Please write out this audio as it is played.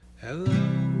Hello,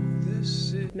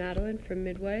 this is Madeline from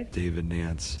Midwife. David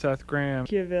Nance. Seth Graham.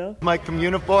 Kiville. Mike from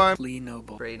Uniform. Lee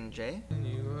Noble. Braden J. and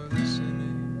you are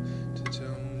listening to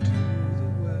Tome to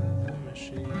the Weather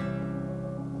Machine.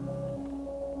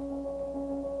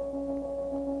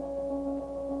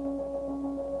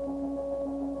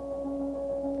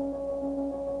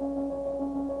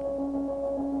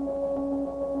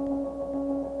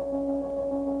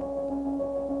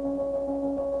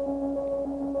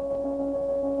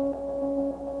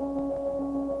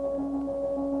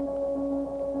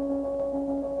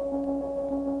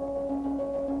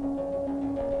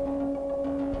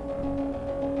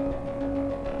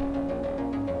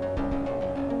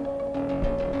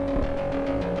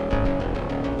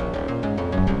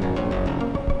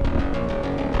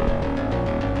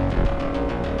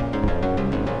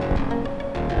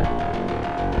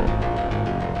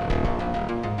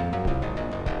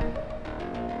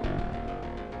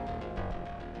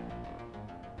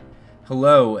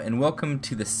 Hello, and welcome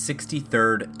to the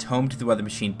 63rd Tome to the Weather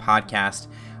Machine podcast.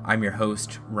 I'm your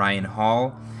host, Ryan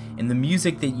Hall, and the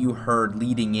music that you heard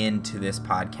leading into this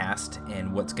podcast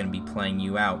and what's going to be playing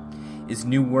you out is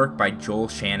new work by Joel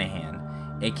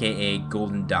Shanahan, aka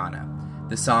Golden Donna.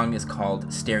 The song is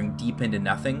called Staring Deep Into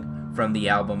Nothing from the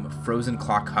album Frozen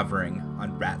Clock Hovering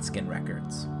on Ratskin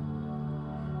Records.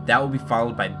 That will be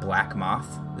followed by Black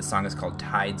Moth. The song is called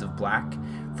Tides of Black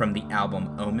from the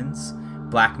album Omens.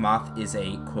 Black Moth is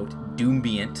a, quote,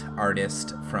 doombient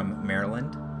artist from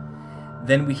Maryland.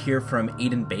 Then we hear from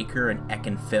Aidan Baker and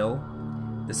Ekin Phil.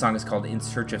 The song is called In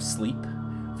Search of Sleep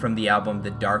from the album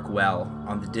The Dark Well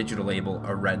on the digital label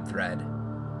A Red Thread.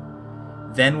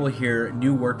 Then we'll hear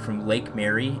new work from Lake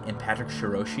Mary and Patrick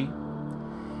Shiroshi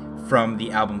from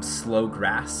the album Slow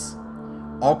Grass.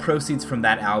 All proceeds from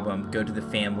that album go to the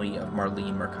family of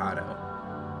Marlene Mercado.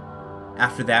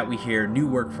 After that, we hear new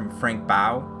work from Frank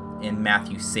Bao and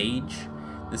Matthew Sage.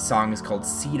 The song is called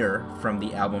Cedar from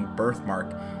the album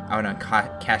Birthmark out on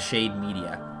Cached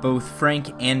Media. Both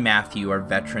Frank and Matthew are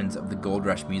veterans of the Gold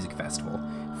Rush Music Festival.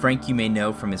 Frank you may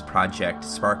know from his project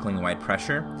Sparkling White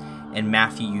Pressure, and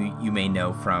Matthew you may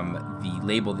know from the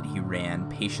label that he ran,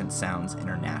 Patient Sounds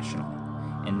International,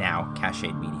 and now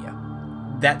Cached Media.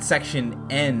 That section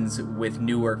ends with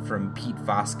new work from Pete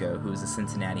Fosco, who is a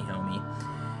Cincinnati homie.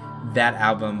 That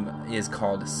album is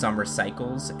called Summer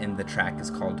Cycles, and the track is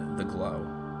called The Glow.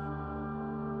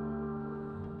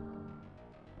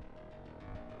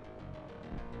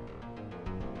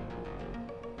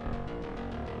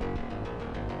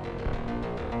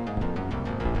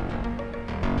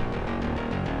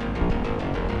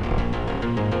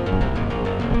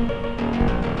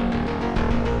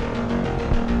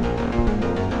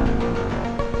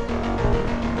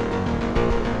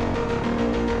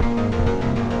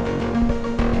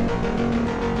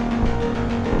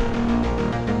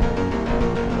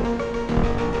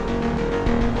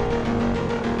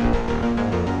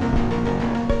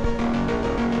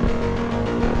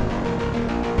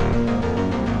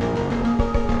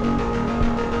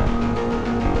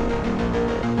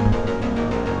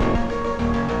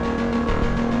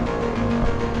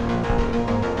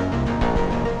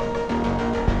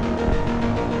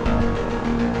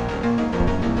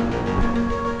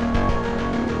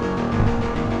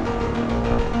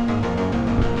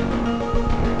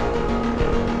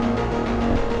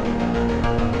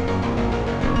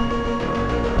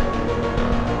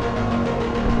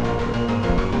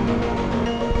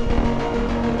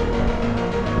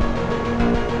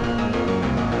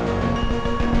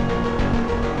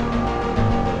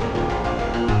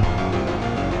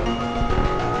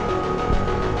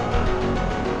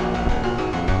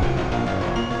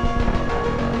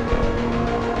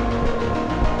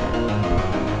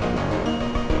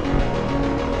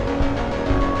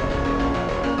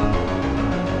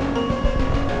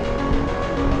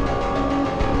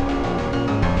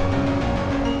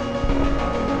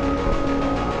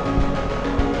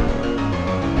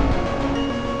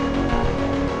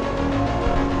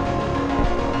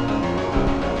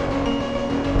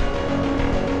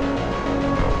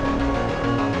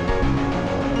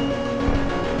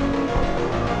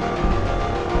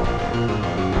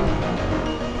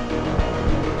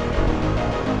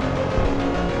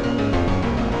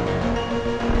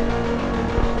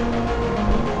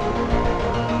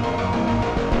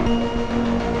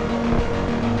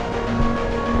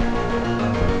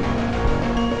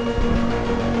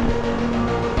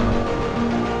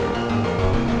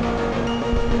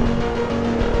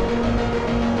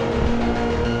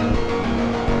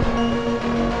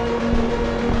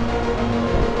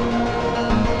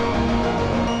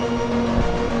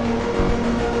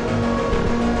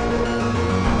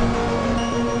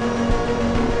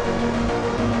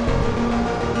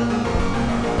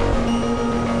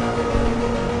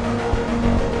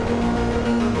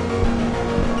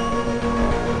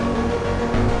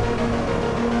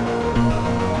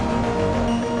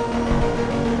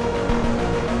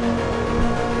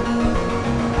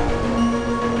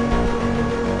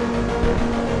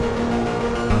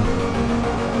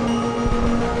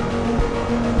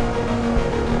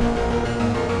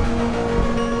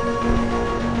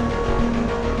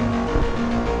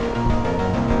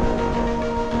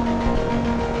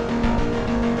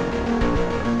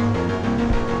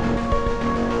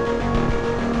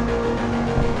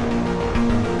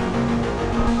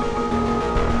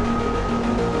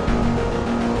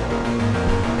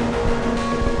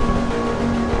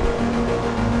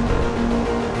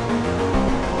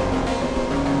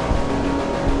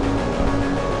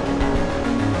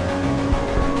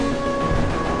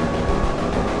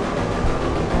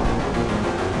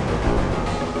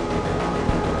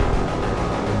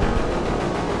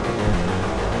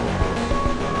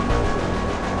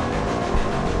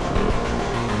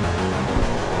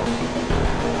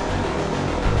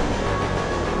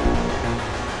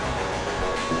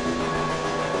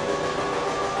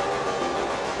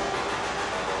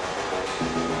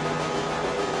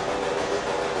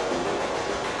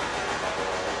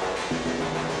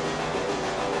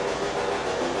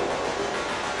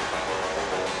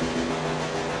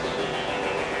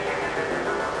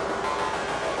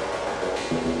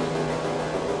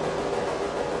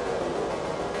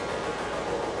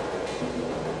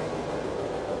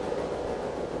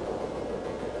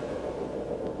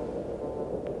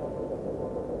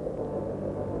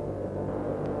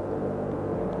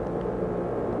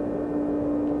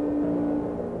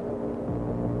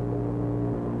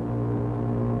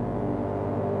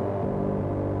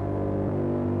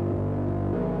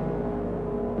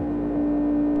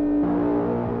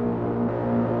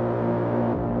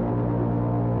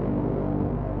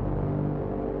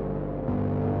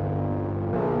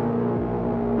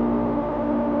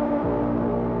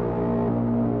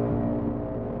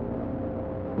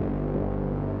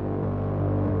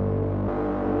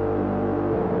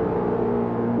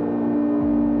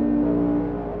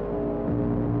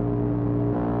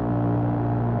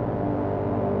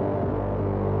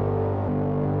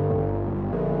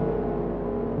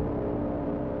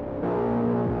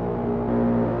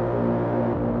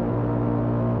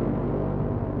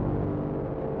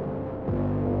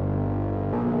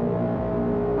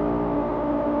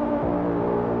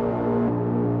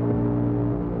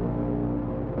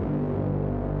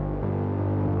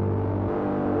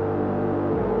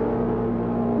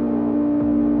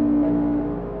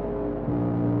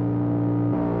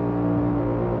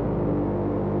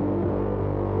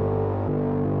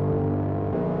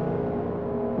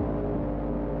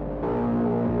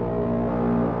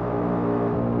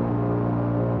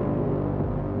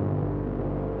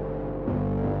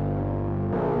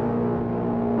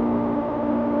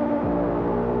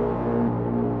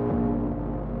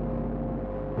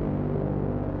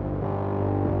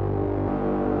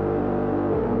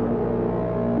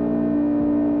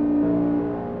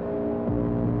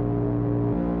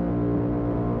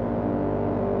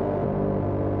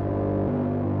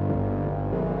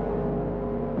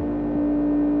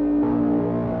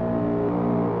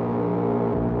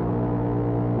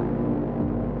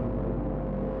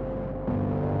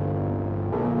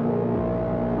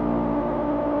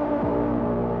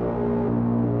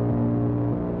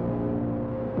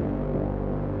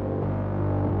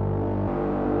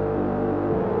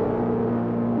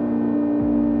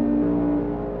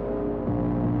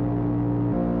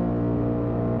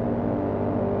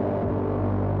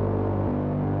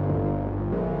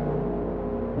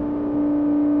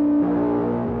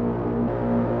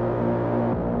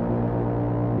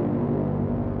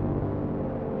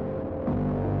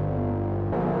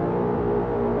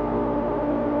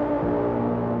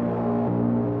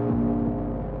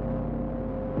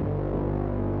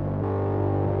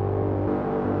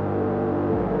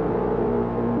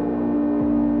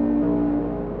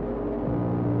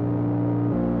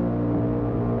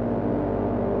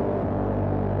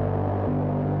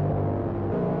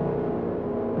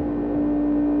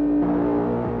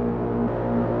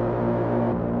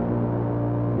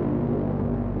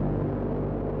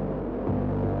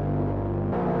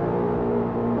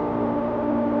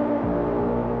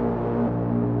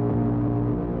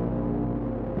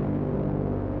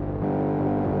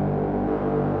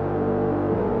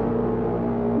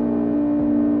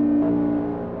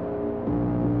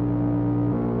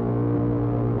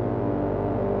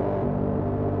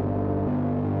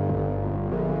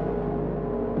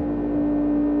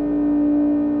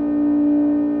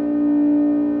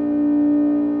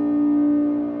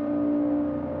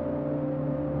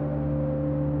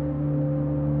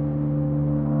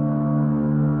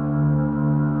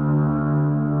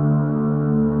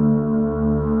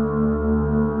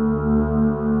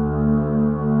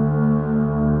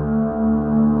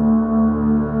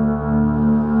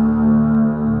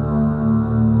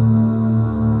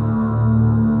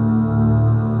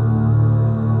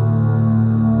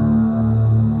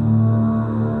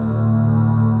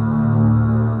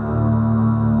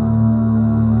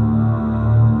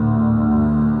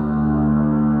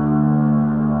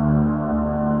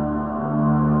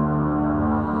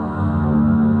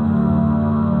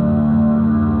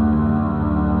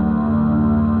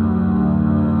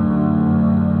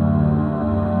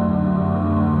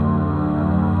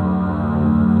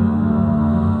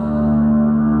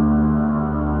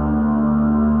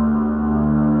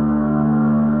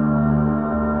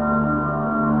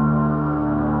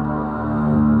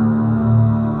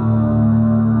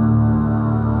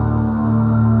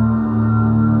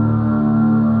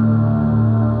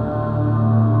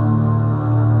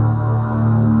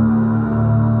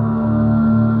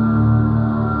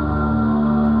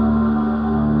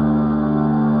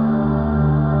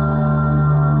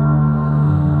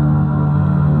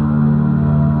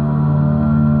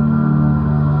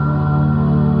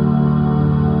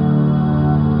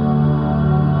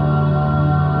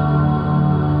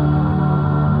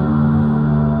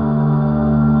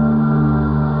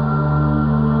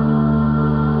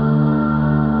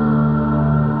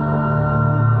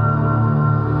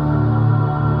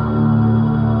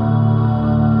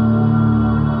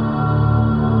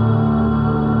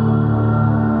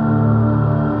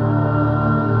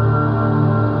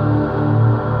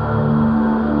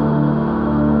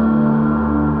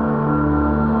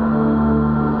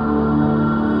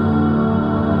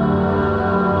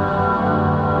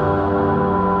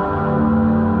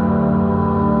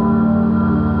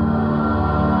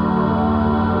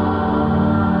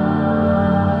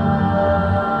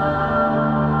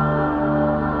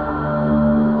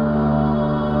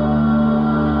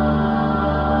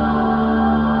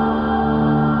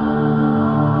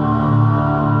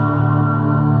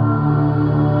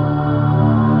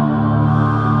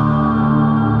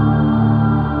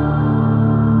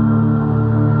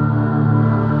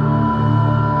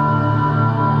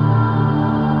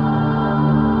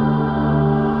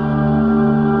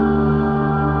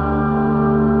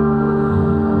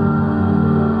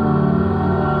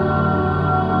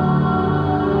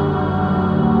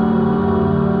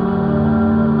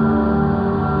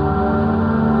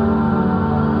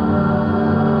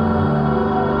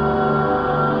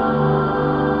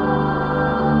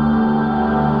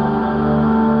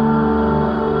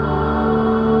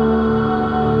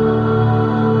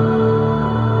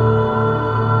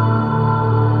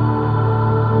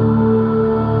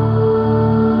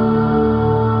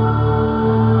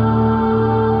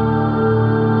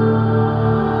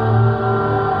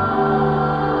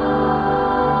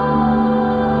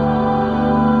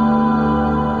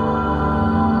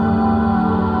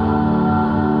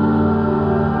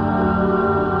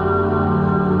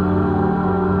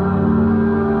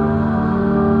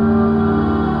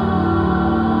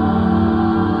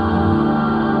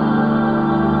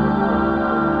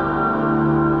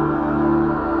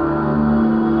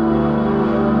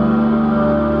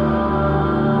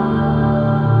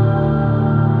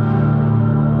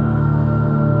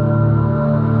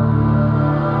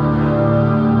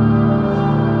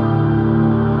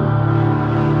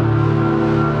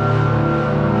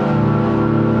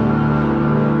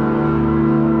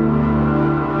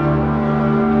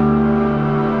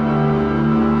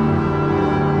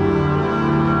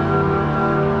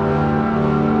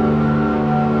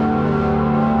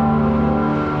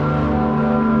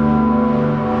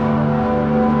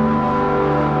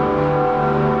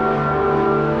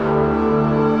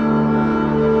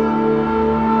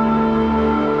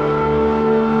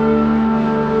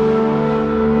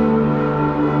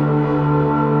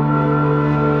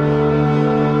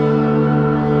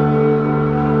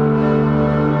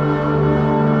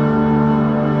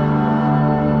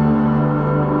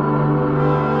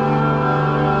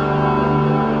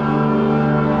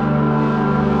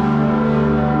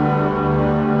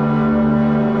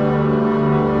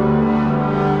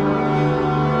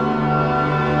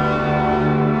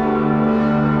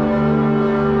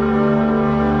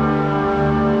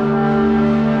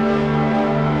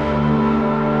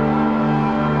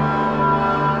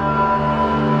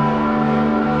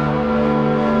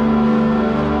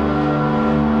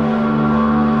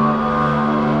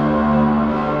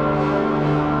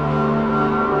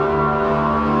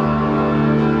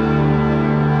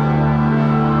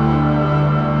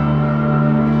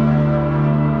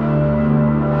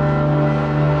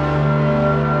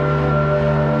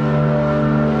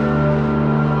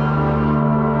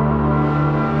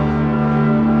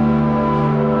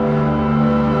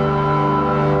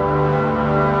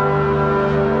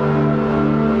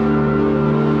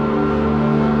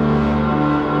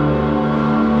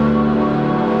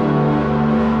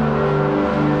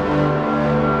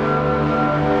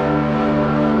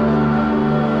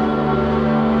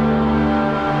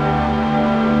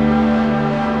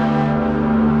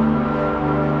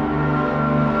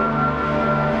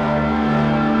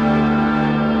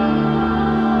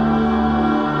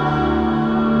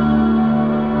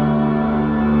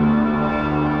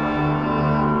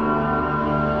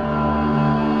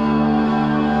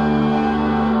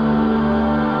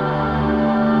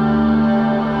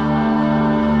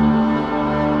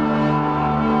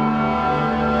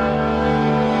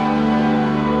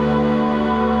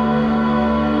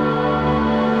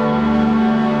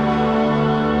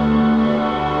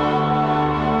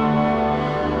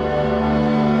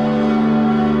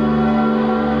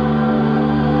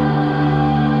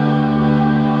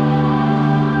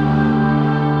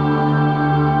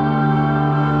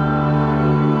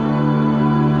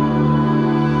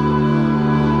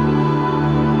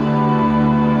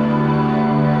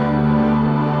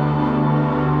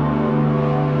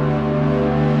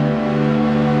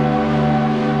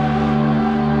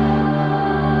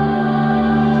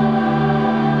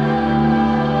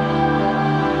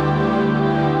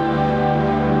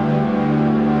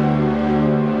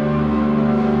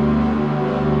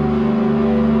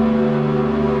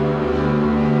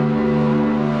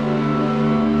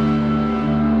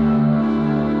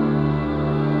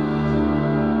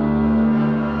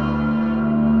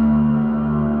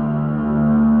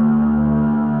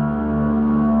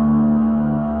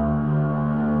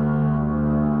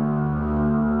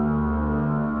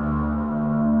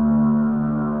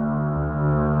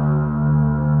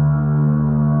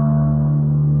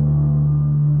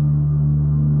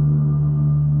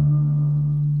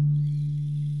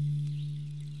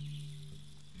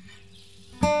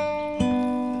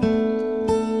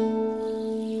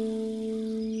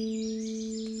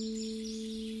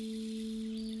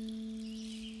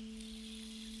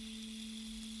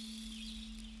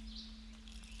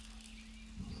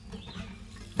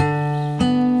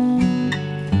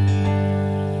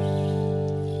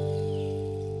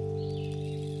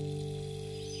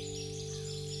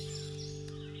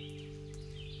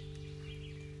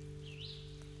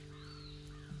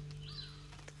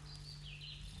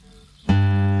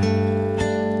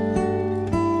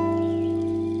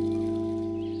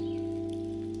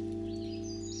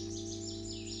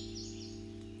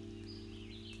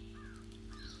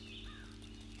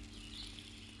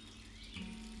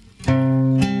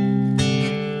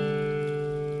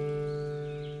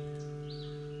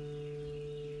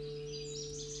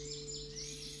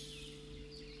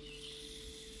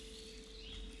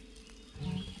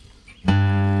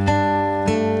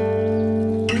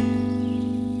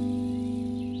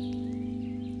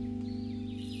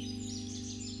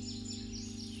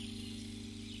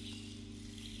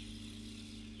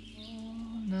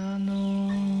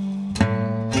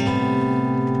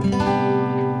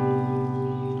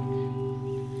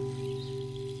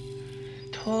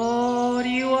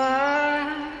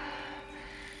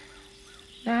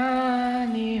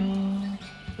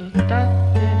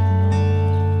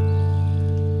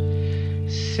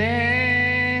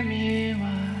 セミは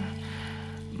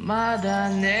まだ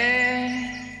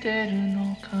寝てる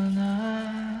のかな。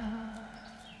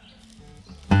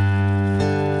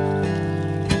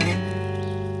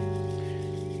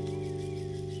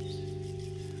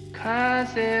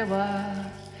風は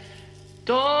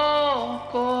ど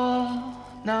こ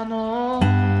なの。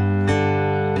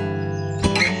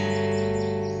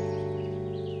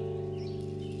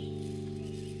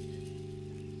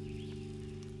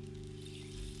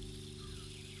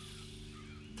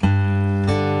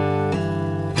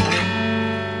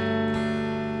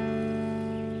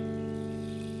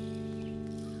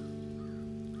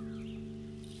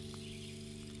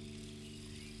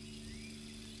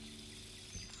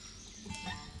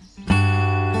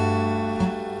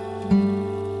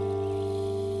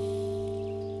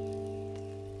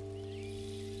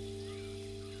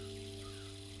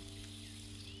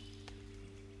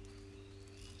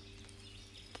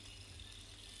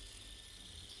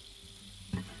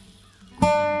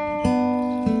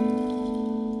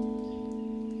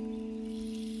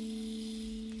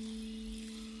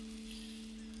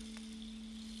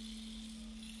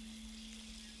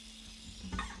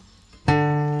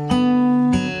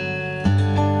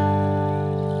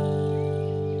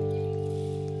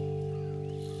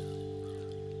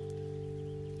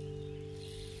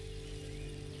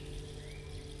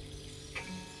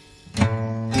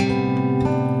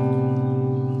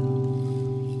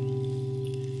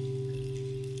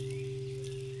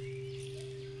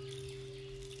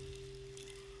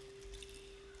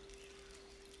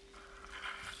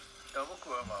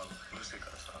僕はまあうるせえか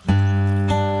らさ、自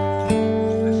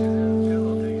然っていう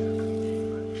のを定義するとき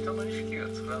に人の意識が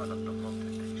作らなかったものって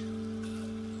定義してる。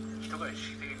人が意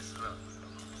識的に作らなかった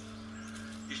もの、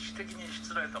意識的に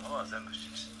作られたものは全部自然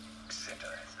じゃ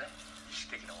ないですね。意識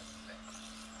的なものですね。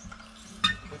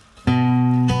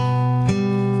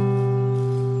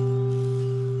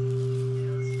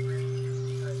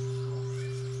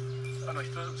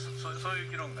そうい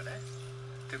う議論がね、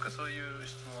っていうかそういう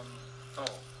質問の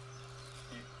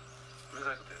うる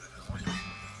さいことやるけど、もう一つ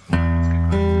付け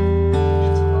加えると、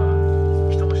実は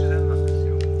人も自然なんです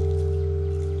よ。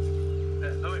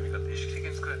どういう意味かって意識的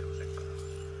に作られてませんから。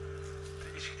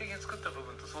で、意識的に作った部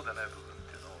分とそうでない部分っ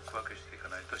ていうのを区分けしてい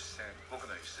かないと自然、僕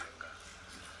の言う自然が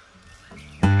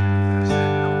自然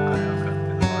の開発かって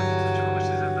いうのは実は自分が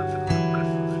自然だってことをおかし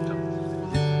くなっちゃうんです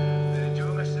よね。で、自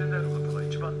分が自然であることの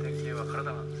一番典型は体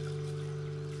なんですよ。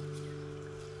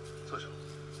そうでしょ。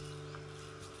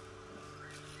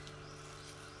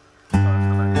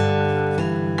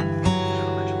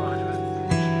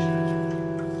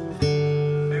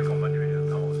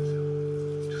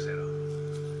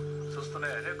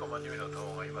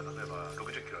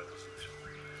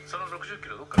その60キ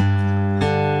ロどっから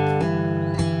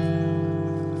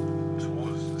そう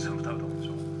です、全部食べたもんでし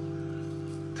ょ。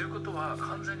ということは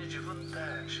完全に自分で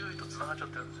周囲とつながっちゃっ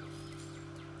てるんですよ、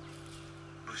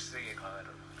物質的に考えた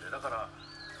って。だから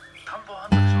田んぼはあん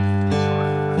たでしょ、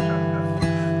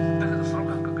だけどその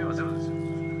感覚今ゼロですよ。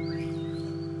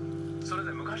それ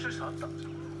で昔の人あったんですよ。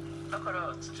だか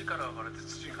ら土から生まれて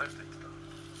土に帰っていってた。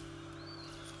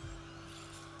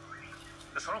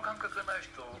でその感覚がない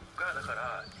人がだか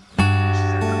ら自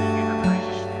然と人間が対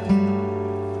峙して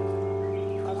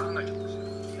こう考えちゃうんです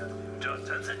よ。じゃあ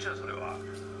全然違う、それは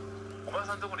お前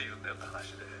さんどこにいるんだよって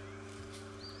話で、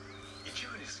一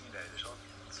部に過ぎないでしょ。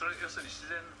それ要するに自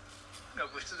然が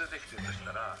物質でできているとし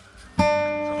たら、そ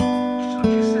の基地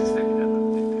の結節点みたいに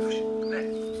なっていって不思議ね、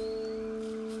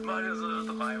周りがずっ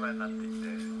と曖昧になっていっ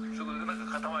て、そこでなん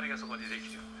か塊がそこにで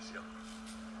きてるんですよ、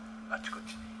あっちこっ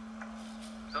ちに。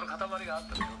その塊があっ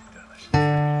たんだよって話で、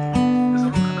そ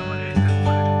の塊がいつでも生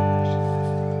まれるん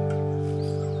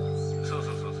ですよ。そ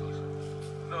う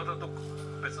でまた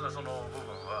別なその部分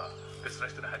は別な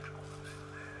人に入ってるものなんだよ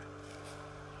ね。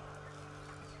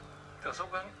だか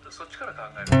らそっちから考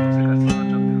えると世界つなが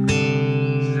っちゃってるから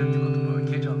自然って言葉が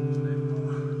消えちゃうんですね。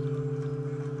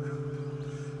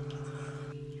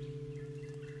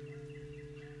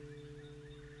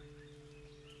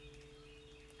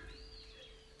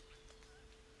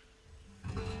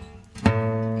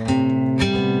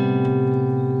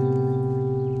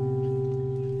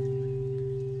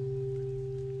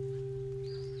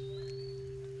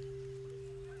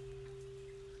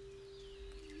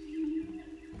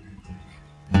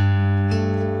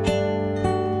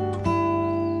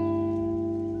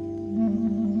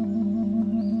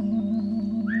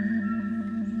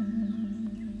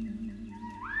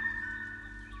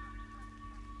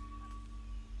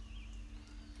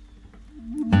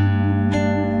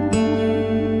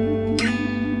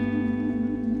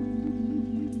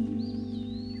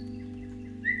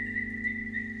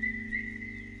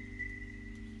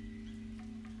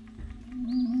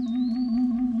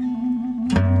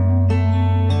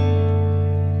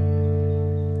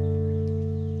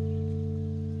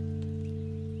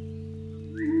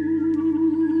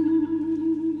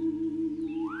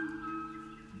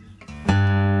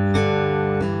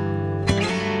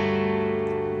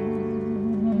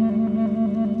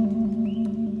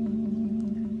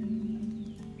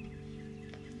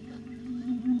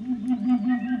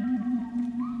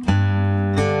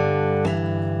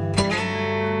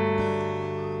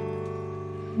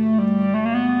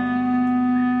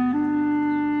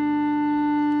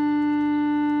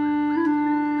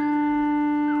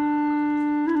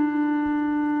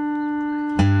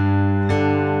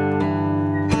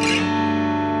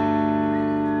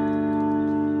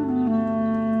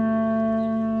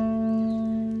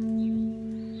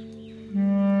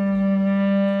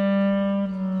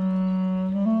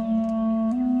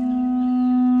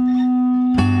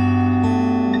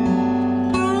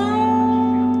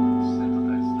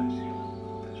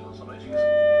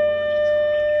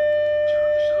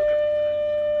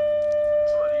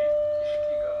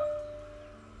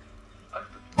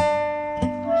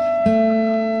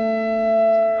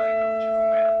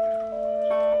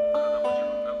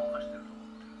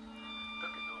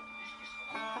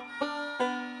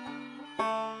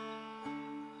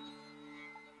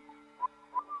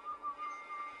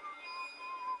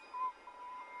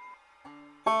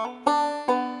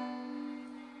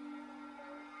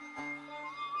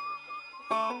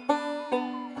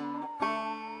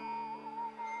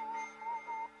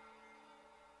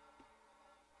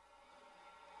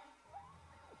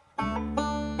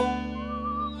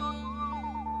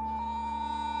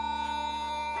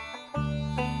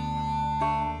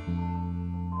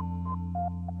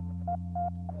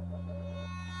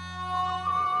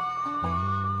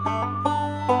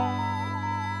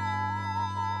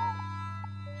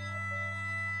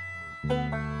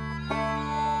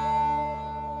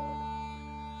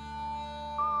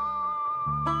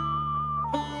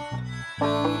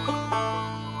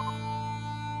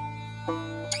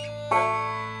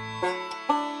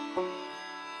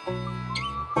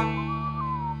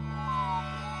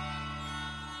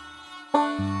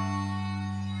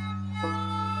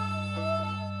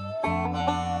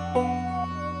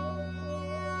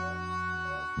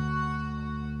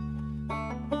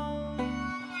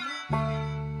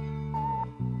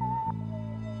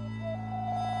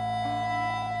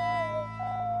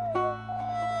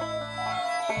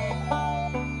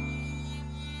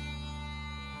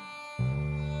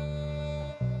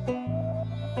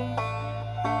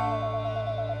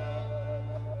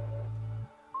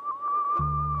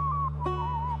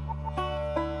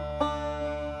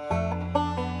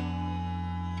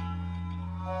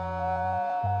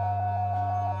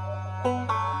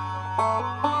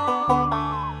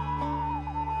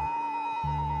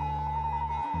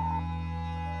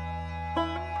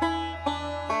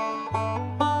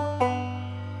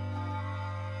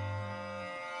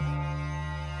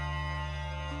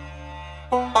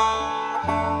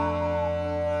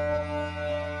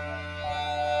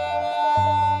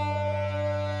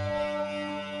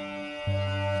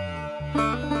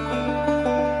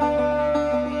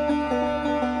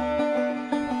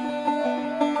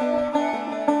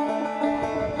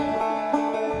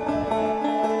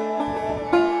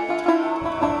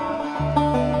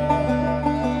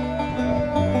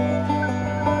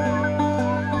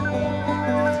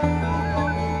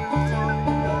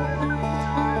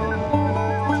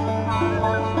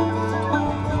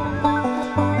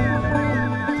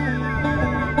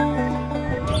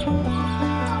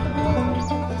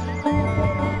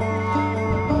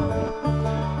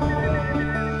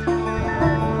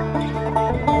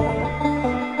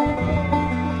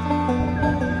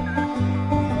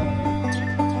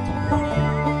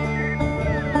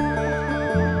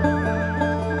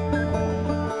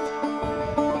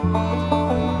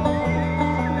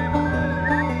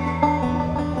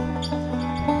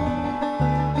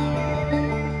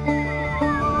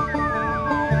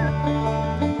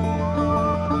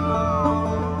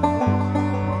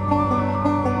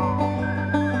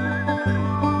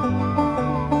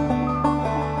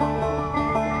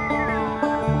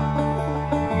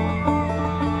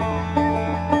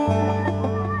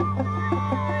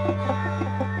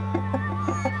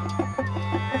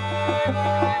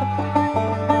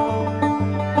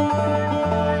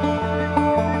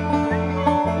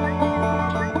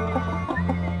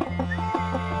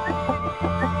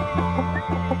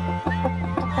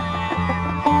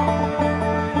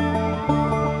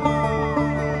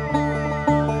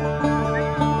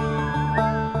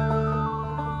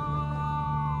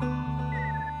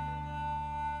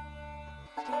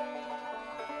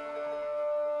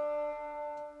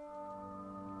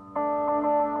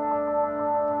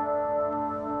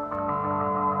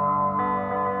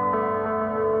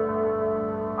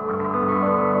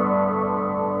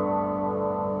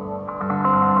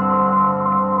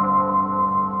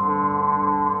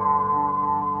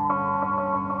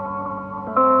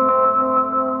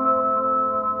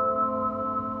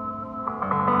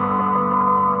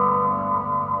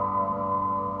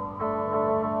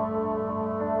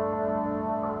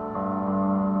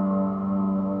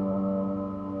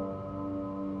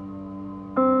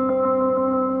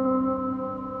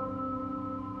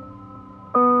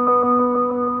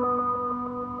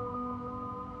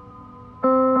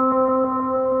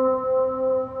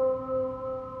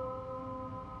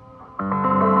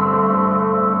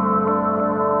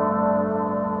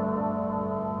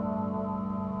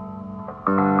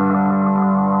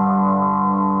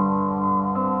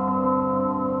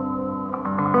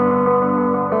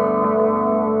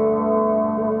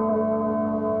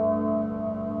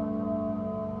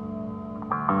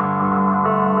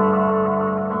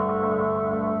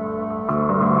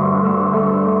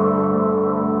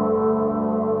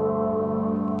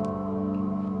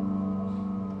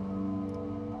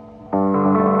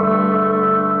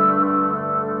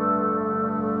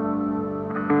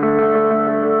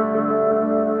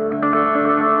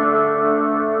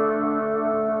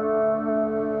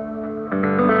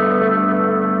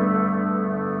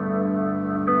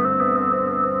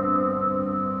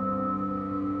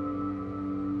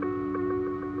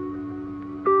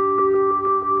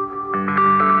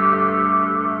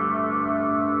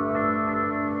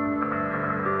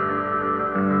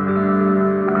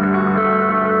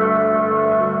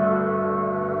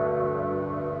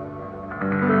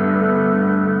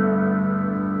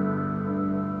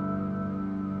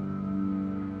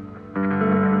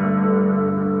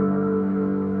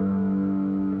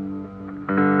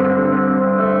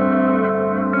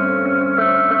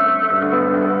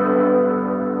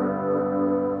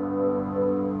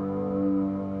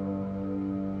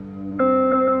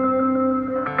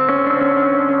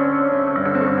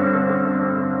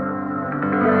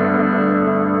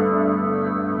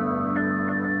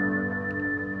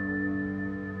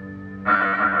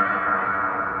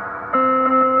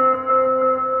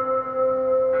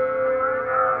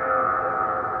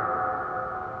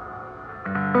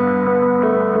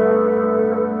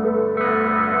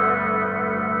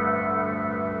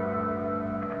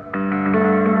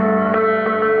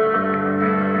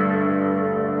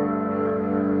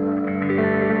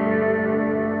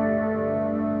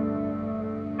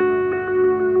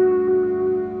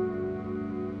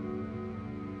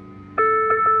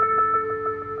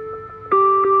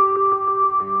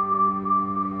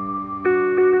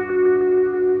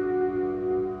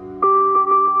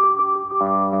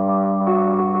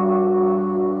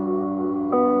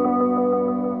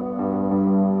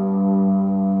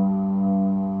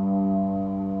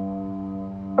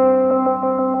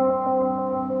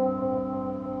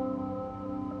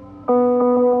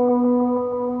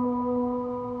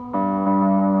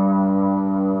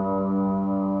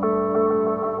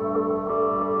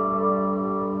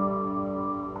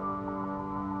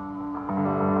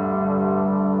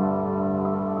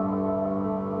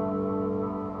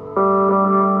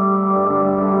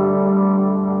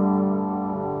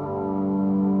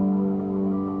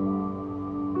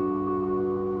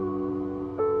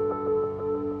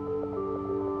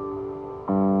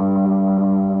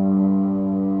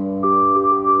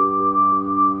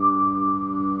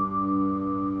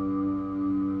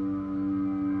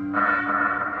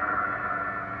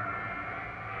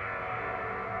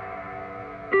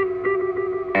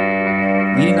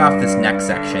off this next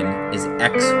section is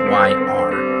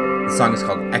XYR. The song is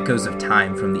called Echoes of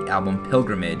Time from the album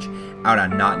Pilgrimage, out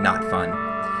on Not Fun.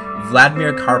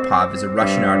 Vladimir Karpov is a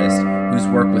Russian artist whose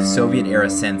work with Soviet-era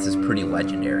synths is pretty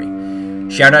legendary.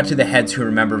 Shout out to the heads who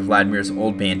remember Vladimir's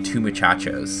old band Two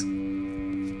Muchachos.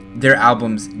 Their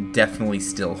albums definitely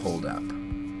still hold up.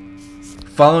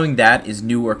 Following that is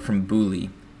new work from Buli.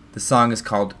 The song is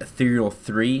called Ethereal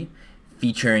 3,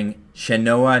 featuring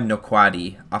Shanoa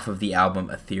Nokwadi off of the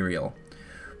album Ethereal.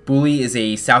 Buli is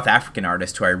a South African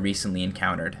artist who I recently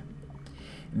encountered.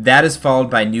 That is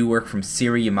followed by new work from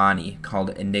Siri Yamani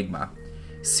called Enigma.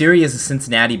 Siri is a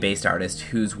Cincinnati-based artist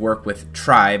whose work with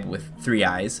Tribe, with 3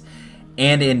 eyes,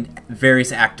 and in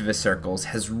various activist circles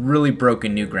has really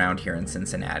broken new ground here in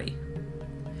Cincinnati.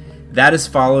 That is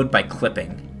followed by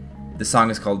Clipping. The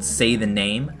song is called Say the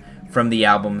Name from the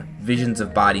album Visions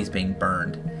of Bodies Being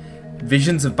Burned.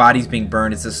 Visions of Bodies Being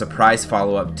Burned is a surprise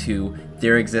follow-up to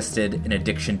There Existed an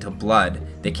Addiction to Blood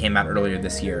that came out earlier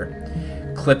this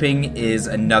year. Clipping is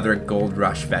another Gold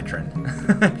Rush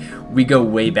veteran. We go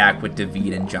way back with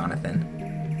David and Jonathan.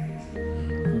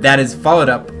 That is followed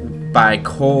up by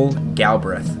Cole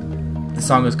Galbraith. The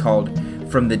song is called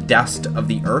From the Dust of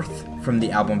the Earth from the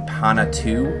album Pana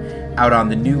 2, out on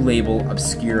the new label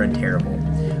Obscure and Terrible.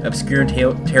 Obscure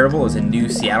and Terrible is a new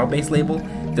Seattle-based label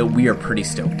that we are pretty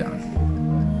stoked on.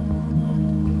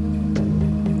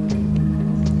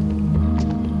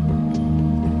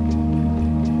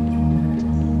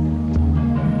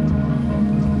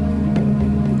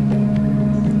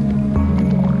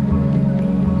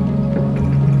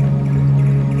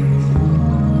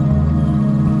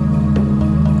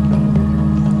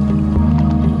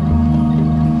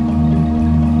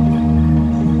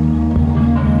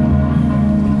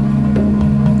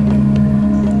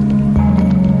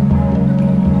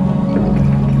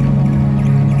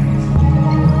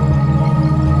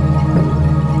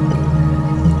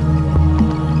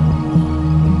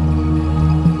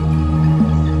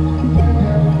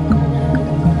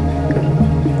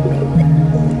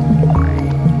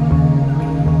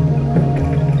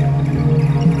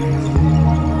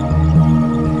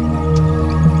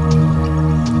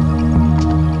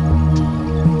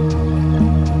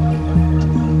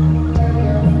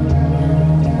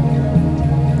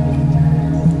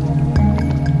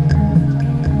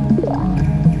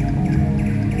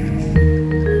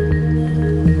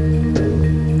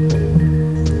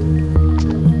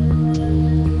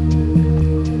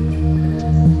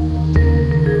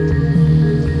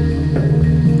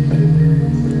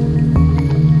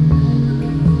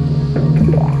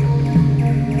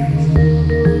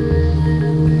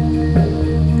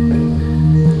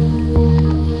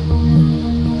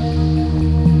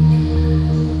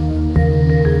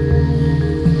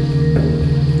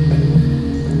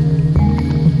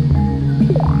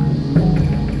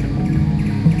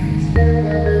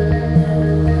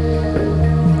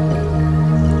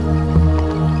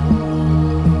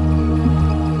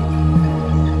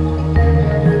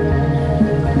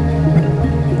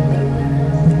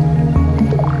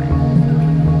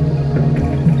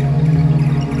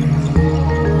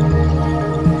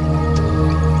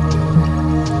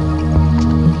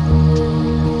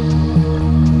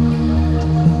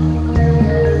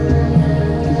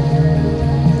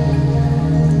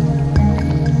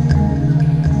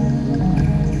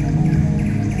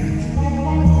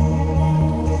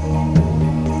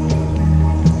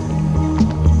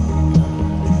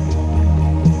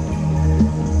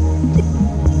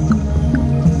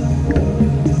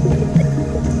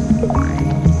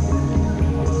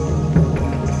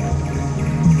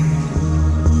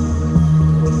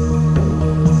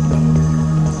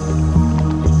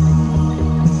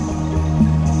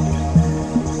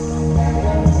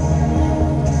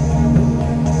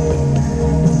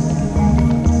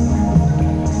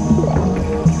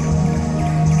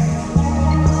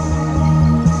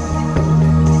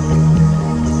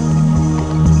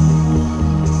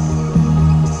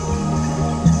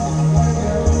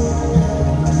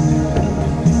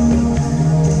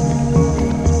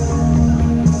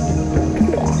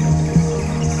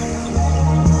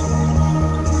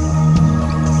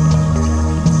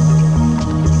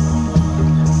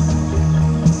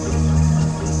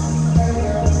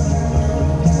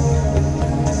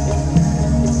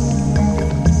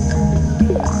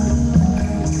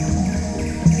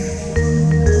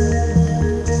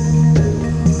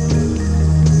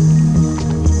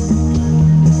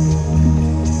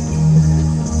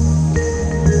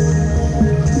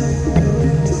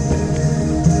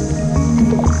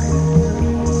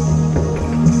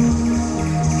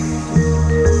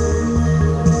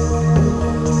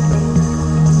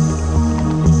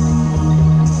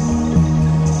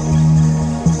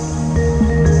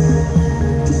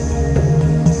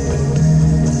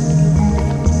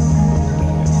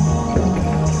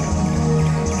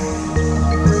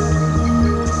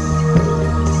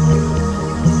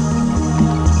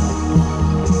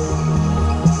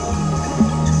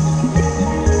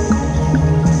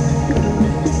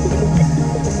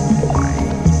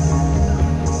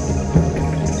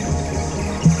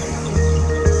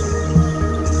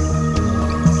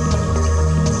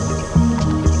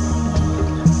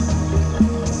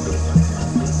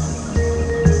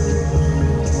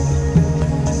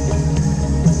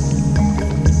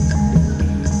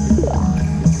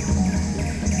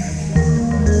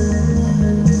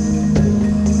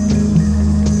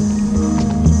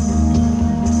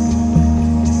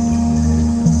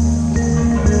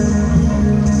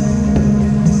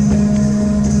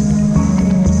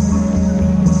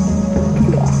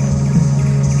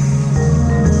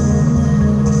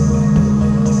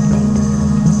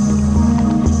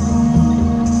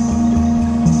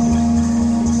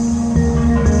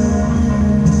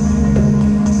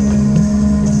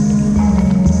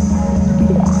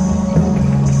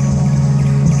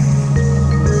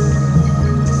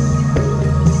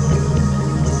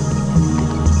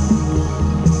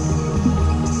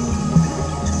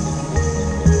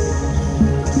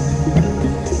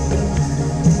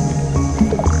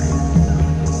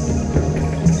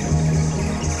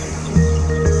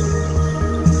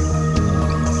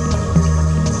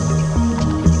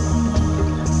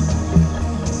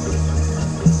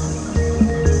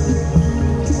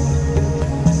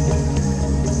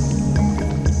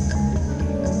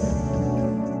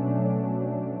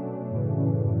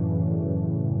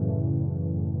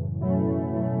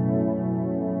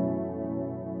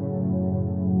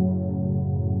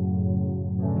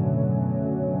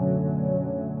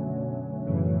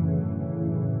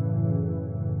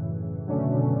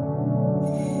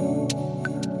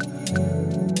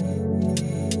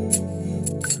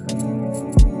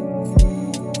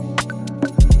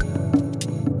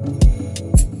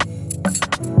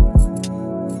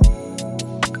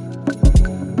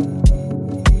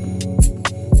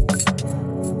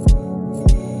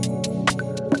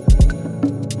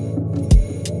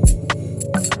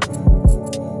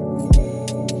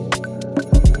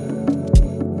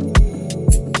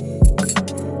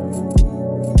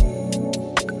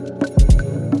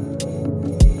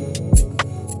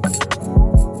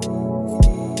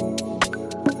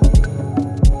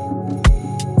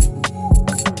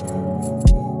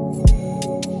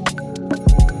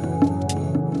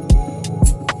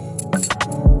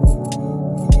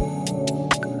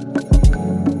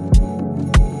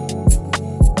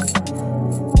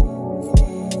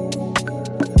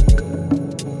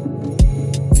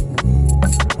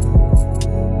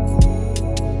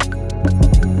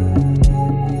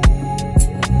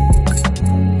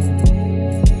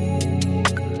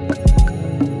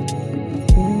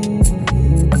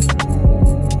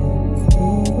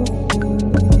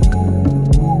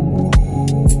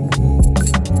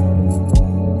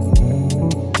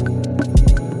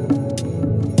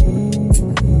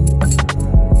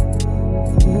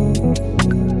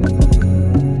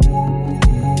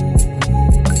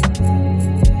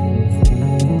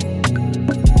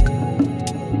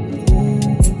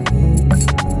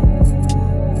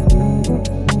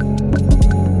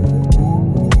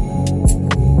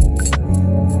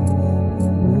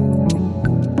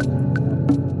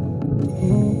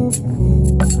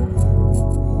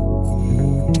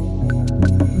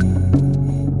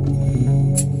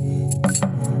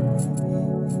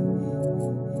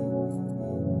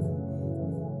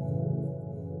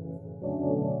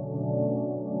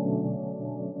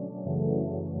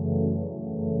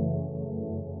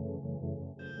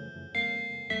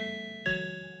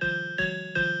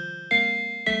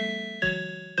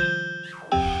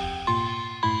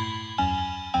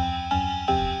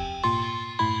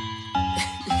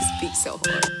 so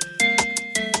hard.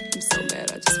 I'm so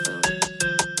mad I just found it.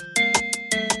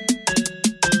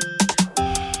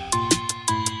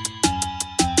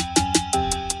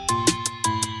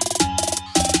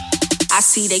 I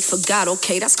see they forgot,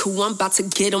 okay, that's cool, I'm about to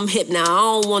get them hip now. I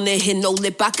don't wanna hit no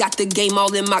lip, I got the game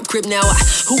all in my grip now.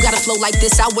 Who got a flow like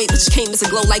this? I wait, but you can't miss a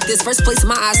glow like this. First place in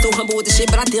my eyes, still humble with the shit,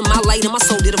 but I dim my light and my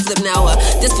soul did a flip now.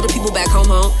 This for the people back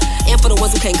home, and for the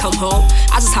ones who can't come home.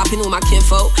 I just hop in with my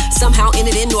kinfolk, somehow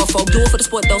ended in Norfolk. Do it for the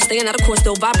sport though, staying out of course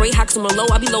though. Vibrate, hawks and low,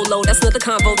 I be low, that's another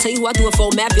convo. Tell you who I do it for,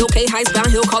 Matt, Bill, K, Heights,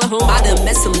 Bound Hill, call it home. I done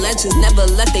met some legends, never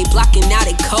left, they blocking, now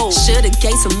they cold. Should've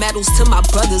gave some medals to my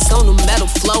brothers on the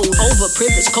metal flows.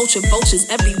 Overprivileged culture vultures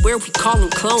everywhere, we call them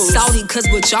clones. Salty cause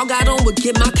what y'all got on would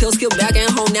get my kill skill back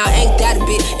at home. Now ain't that a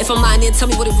bit? If I'm lying then tell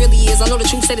me what it really is. I know the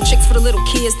truth, say the tricks for the little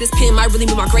kids. This pen might really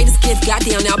be my greatest gift.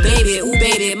 Goddamn now baby, ooh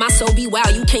baby, my soul be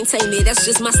wild, you can't tame it. That's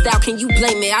just my style, can you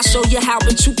blame me? I show you how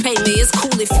but you pay me. It's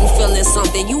cool if you feeling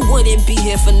something, you wouldn't be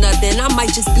here for nothing. I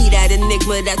might just be that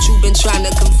enigma that you've been trying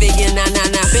to configure.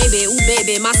 Nah baby, ooh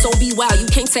baby, my soul be wild, you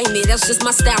can't tame it. That's just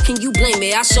my style, can you blame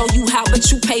me? I show you how but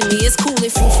you pay me. It's cool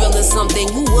if you feeling something,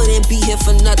 you wouldn't be here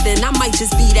for nothing. I might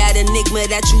just be that enigma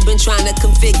that you've been trying to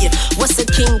configure. What's a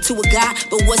king to a god,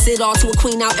 but what's it all to a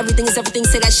queen? Now everything is everything,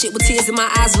 say that shit with tears in my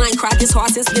eyes, and I ain't cried this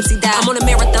hard since Nipsey died. I'm on a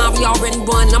marathon, we already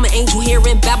won. I'm an angel here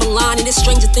in Babylon, and it's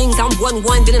Stranger Things, I'm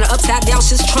 1-1. Then in the upside down,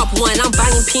 shit's Trump won. I'm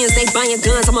buying pens, they buying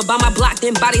guns. I'ma buy my block,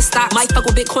 then buy they stock. Might fuck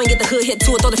with Bitcoin, get the hood hit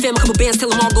to it. Throw the fam a couple bands, tell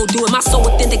them all go do it. My soul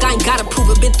authentic, I ain't gotta prove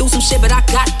it. Been through some shit, but I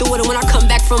got through it. And when I come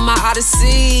back from my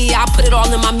odyssey, I put it all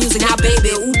in my music. Now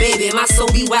baby, ooh baby, my soul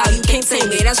be wild, you can't tame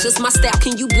me. That's just my style,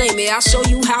 can you blame me? I'll show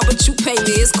you how, but you pay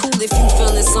me. It's cool if you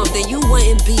feeling something, you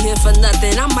wouldn't be here for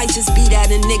nothing. I might just be that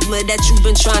enigma that you've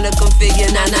been trying to configure.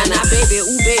 Nah baby,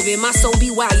 ooh baby, my soul be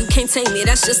wild, you can't tame me.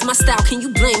 That's just my style, can you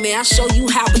blame me? I'll show you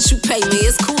how, but you pay me.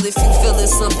 It's cool if you feeling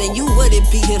something, you wouldn't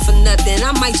be here for nothing.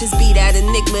 I might just be that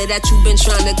enigma that you've been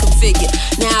trying to configure.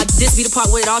 Now this be the part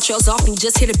where it all trails off, and you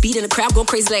just hear the beat and the crowd go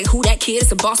crazy like who that kid?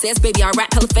 It's a boss ass baby. I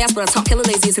rap hella fast, but I talk hella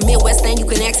lazy. It's a Midwest thing, you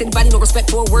can ask anybody, no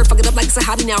respect for a word. Fuck it up like it's a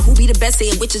hobby. Now who be the best? Say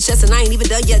it with your chest, and I ain't even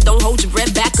done yet. Don't hold your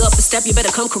breath, back up a step, you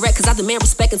better come correct, cause I demand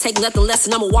respect and take nothing less.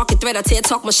 And I'm a walking thread, I TED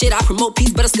talk my shit, I promote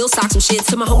peace, but I still sock some shit.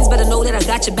 So my homies better know that I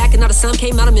got your back, and now the sun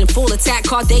came out, I'm in full attack.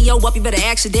 Call Dayo up, you better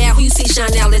ask your dad. Who you see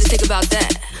shine now, let's think about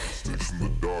that.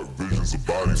 Visions of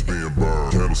bodies being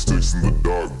burned. Candlesticks in the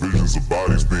dark, visions of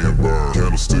bodies being burned.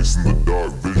 Candlesticks in the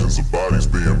dark, visions of bodies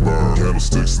being burned.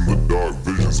 Candlesticks in the dark,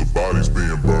 visions of bodies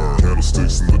being burned.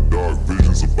 Candlesticks in the dark,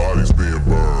 visions of bodies being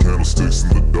burned. Candlesticks in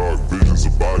the dark, visions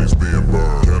of bodies being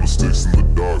burned. Candlesticks in the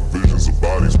dark, visions of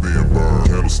bodies being burned.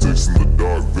 Candlesticks in the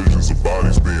dark, visions of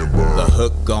bodies being burned. The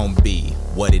hook gon' be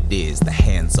what it is, the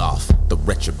hands off. The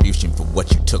retribution for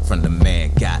what you took from the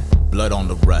man. Got blood on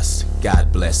the rust,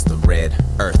 God bless the red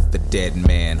earth. The dead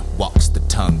man walks the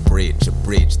tongue bridge, a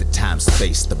bridge, the time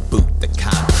space, the boot, the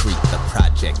concrete, the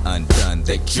project undone.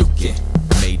 They juke it,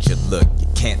 made you look, you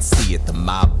can't see it. The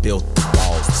mob built the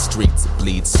walls, the streets, it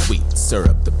bleeds sweet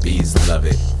syrup, the bees love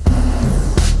it.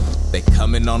 They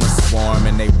coming on a swarm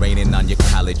and they raining on your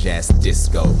college ass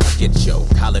disco. Get your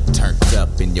collar turned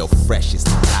up in your freshest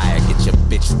attire. Get your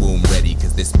bitch womb ready,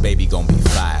 cause this baby gon' be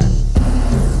fire.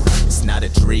 It's not a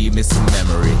dream, it's a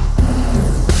memory.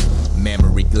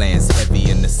 Memory glands heavy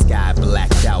in the sky,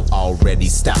 blacked out already.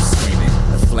 Stop screaming,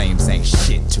 the flames ain't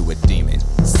shit to a demon.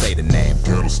 Say the name.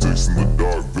 Candlesticks in the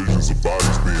dark, visions of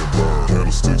bodies being burned.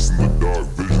 Candlesticks in the dark,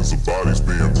 visions of bodies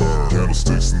being burned.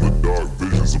 Candlesticks in the dark,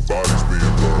 visions of bodies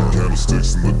being burned.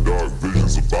 Candlesticks in the dark,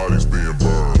 visions of bodies being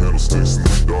burned. Candlesticks in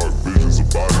the dark, visions of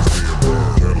bodies being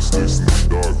burned. Candlesticks in the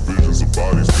dark, visions of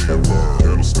bodies being burned.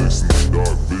 Candlesticks in the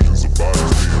dark, visions of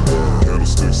bodies being burned.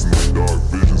 Candlesticks in the dark,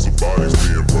 visions of bodies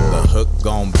being burned. The hook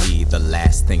gon' be the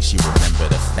last thing she remember.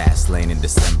 The fast lane in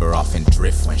December, off in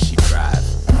drift when she drive.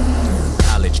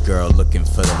 College girl looking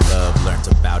for the love, learned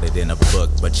about it in a book,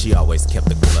 but she always kept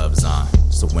the gloves on.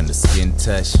 So when the skin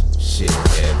touch, shit,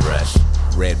 head rush.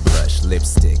 Red blush,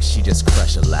 lipstick, she just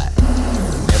crush a lot.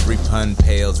 And every pun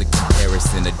pales in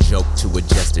comparison, a joke to a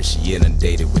jester. She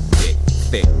inundated with dick,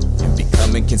 thick, and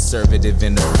becoming conservative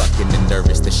in her fucking and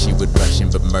nervous that she would rush him,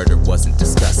 but murder wasn't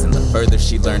discussing. The further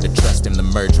she learned to trust him, the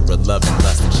merger of love and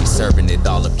lust, and she serving it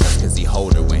all up just cause he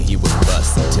hold her when he would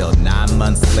bust. Until 9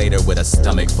 months later with a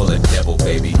stomach full of devil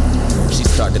baby, she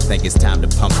started to think it's time to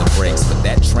pump the brakes, but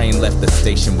that train left the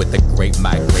station with the great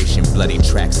migration. Bloody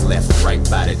tracks left right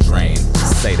by the drain.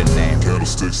 Say the name.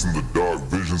 Candlesticks in the dark,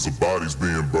 visions of bodies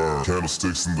being burned.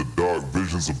 Candlesticks in the dark,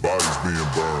 visions of bodies being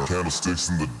burned. Candlesticks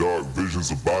in the dark,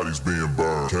 visions of bodies being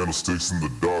burned. Candlesticks in the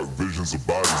dark, visions of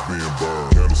bodies being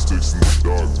burned. Candlesticks in the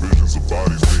dark, visions of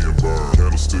bodies being burned.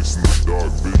 Candlesticks in the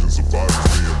dark, visions of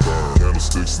bodies being burned.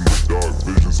 Candlesticks in the dark,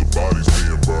 visions of bodies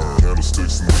being burned.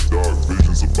 Candlesticks in the dark,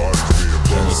 visions of bodies being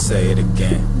burned. Can you say it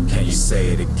again? Can you say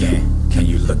it again? Can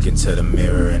you look into the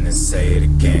mirror and then say it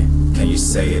again? Can you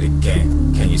say it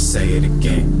again? Can you say it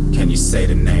again? Can you say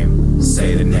the name?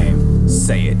 Say the name.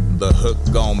 Say it. The hook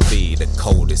gon' be the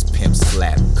coldest pimp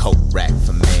slap. Coat rack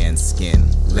for man's skin.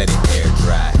 Let it air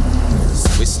dry.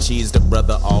 Swiss cheese, the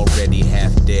brother already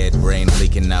half dead. Brain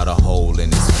leaking out a hole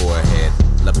in his forehead.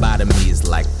 Lobotomies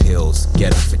like pills,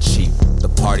 get 'em for cheap. The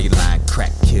party line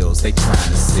crack kills, they trying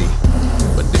to see.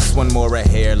 But this one more a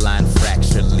hairline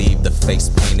fracture. Leave the face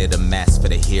painted a mask for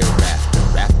the hereafter.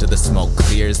 After the smoke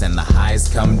clears and the highs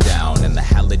come down, and the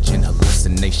halogen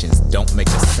hallucinations don't make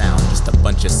a sound. Just a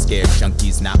bunch of scared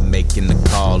junkies not making the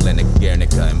call, and a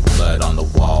Guernica and blood on the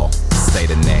wall. Say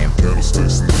the name.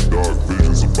 Candlesticks in the dark,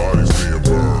 visions of bodies being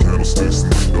burned. Candlesticks in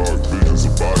the dark, visions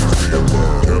of bodies being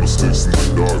burned. Candlesticks in the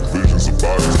dark, visions of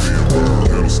bodies being burned.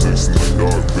 Candlesticks in the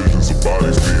dark, visions of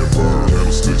bodies being burned.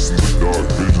 Candlesticks in the dark,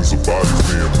 visions of bodies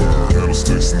being burned.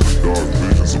 Candlesticks in the dark,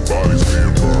 visions of bodies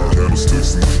being burned.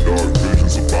 Candlesticks in the dark, visions of bodies being burned. Candlesticks in the dark,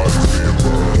 visions of bodies being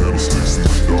burned. Candlesticks in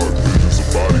the dark, visions of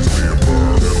bodies being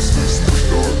burned. Candlesticks in the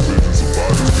dark, visions of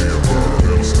bodies being burned.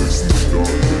 Candlesticks in the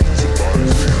dark, visions of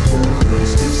bodies being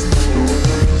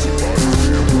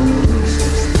burned.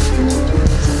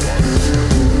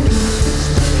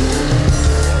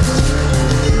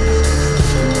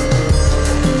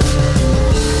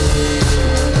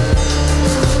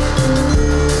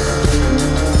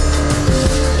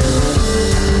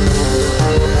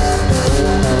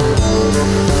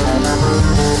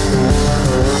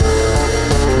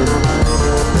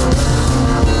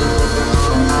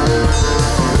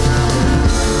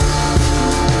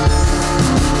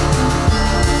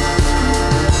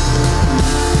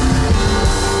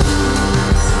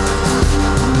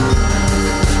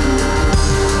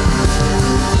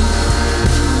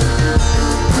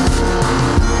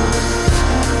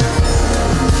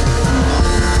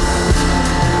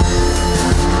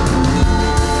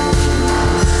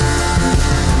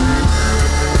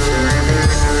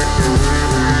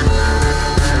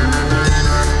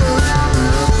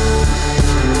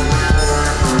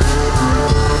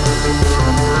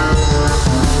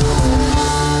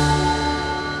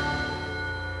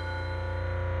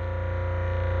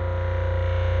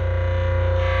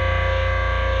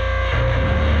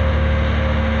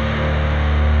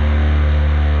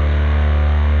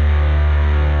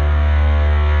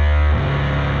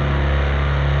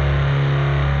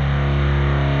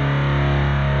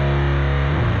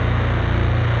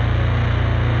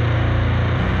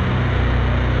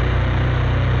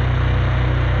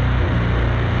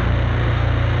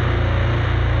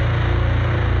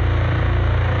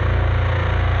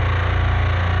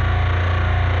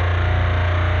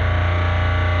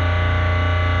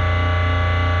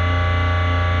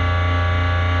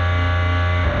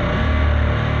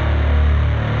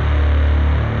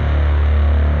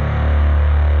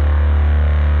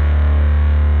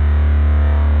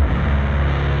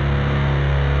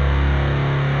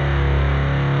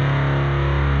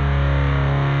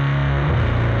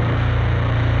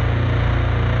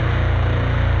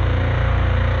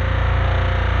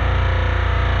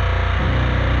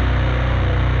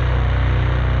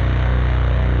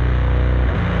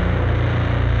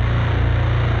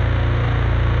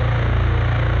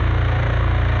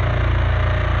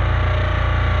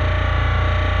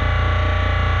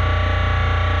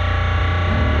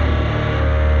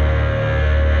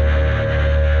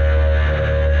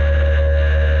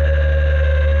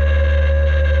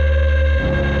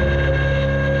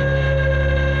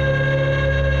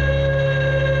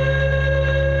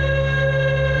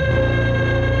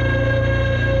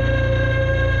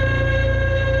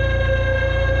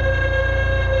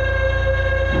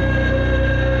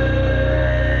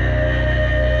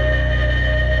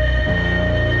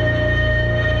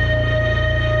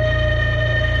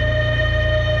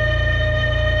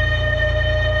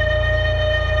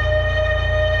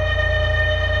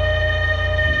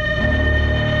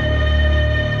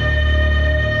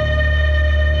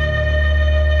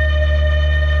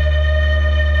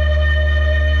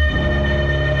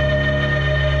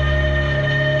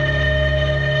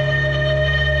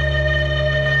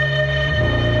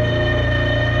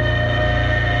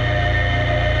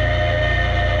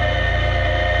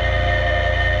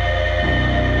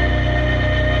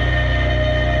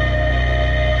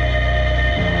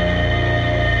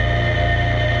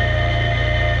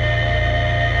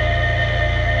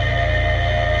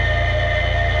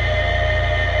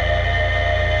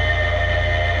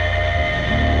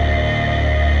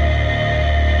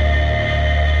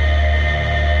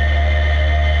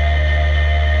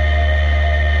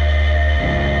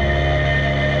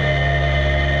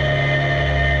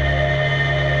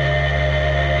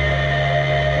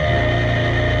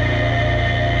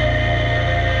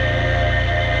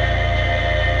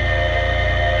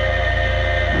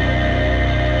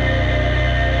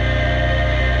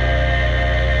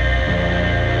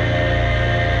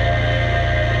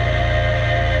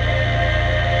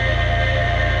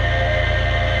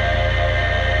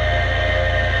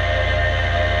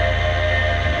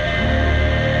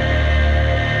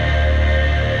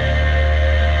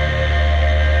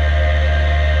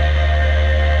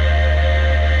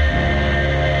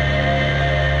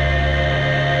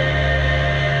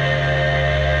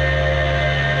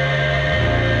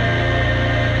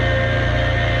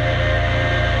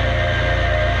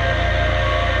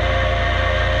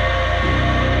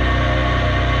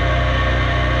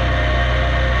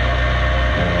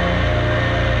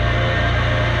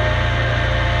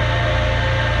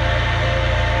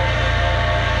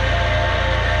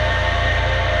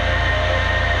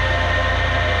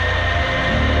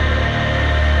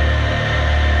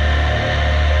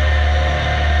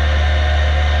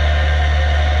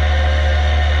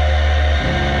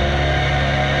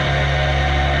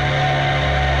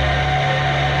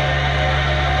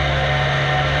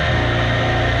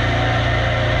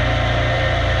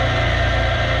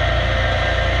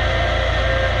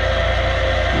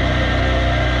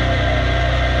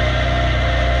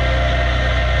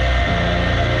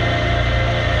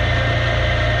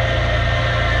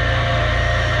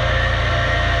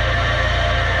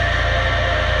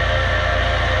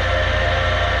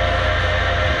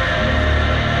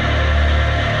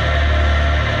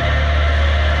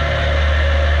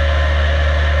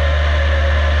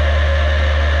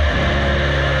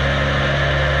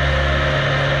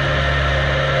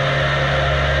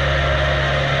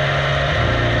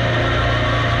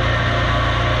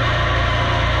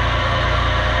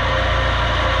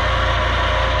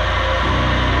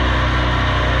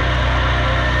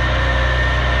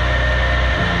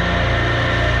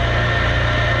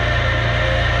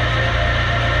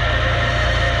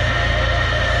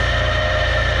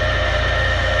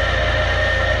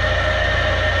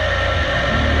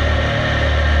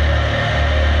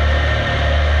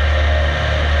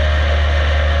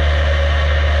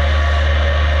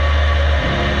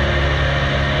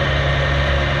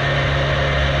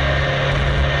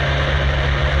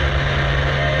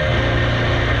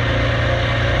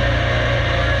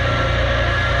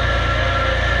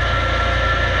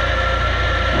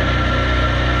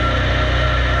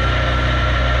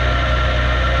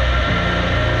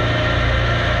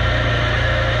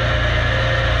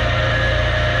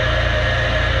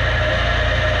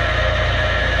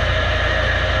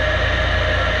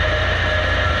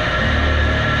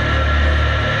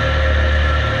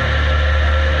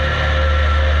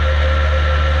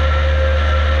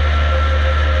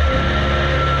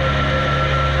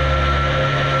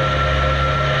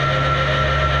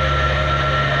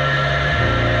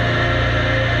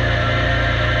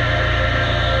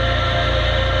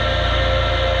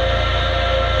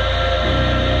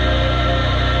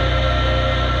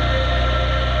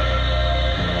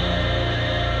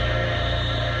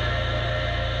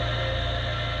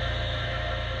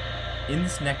 In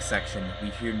this next section, we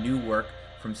hear new work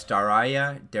from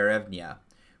Staraya Derevnia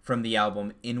from the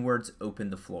album Inwards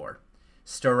Open the Floor.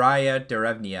 Staraya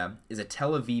Derevnia is a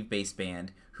Tel Aviv-based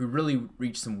band who really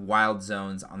reached some wild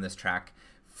zones on this track,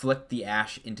 Flick the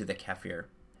Ash into the Kefir.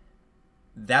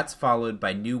 That's followed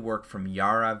by new work from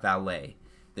Yara Valet.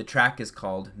 The track is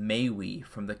called May We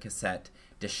from the cassette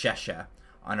Deshesha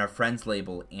on our friend's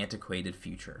label Antiquated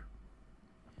Future.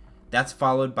 That's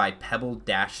followed by Pebble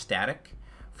Dash Static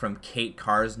from Kate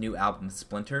Carr's new album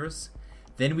Splinters.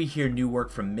 Then we hear new work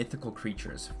from Mythical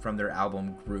Creatures from their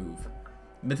album Groove.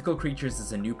 Mythical Creatures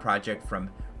is a new project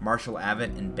from Marshall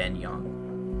Avett and Ben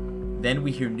Young. Then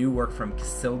we hear new work from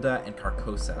Casilda and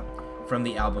Carcosa from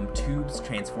the album Tubes,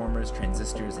 Transformers,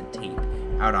 Transistors, and Tape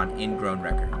out on Ingrown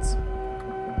Records.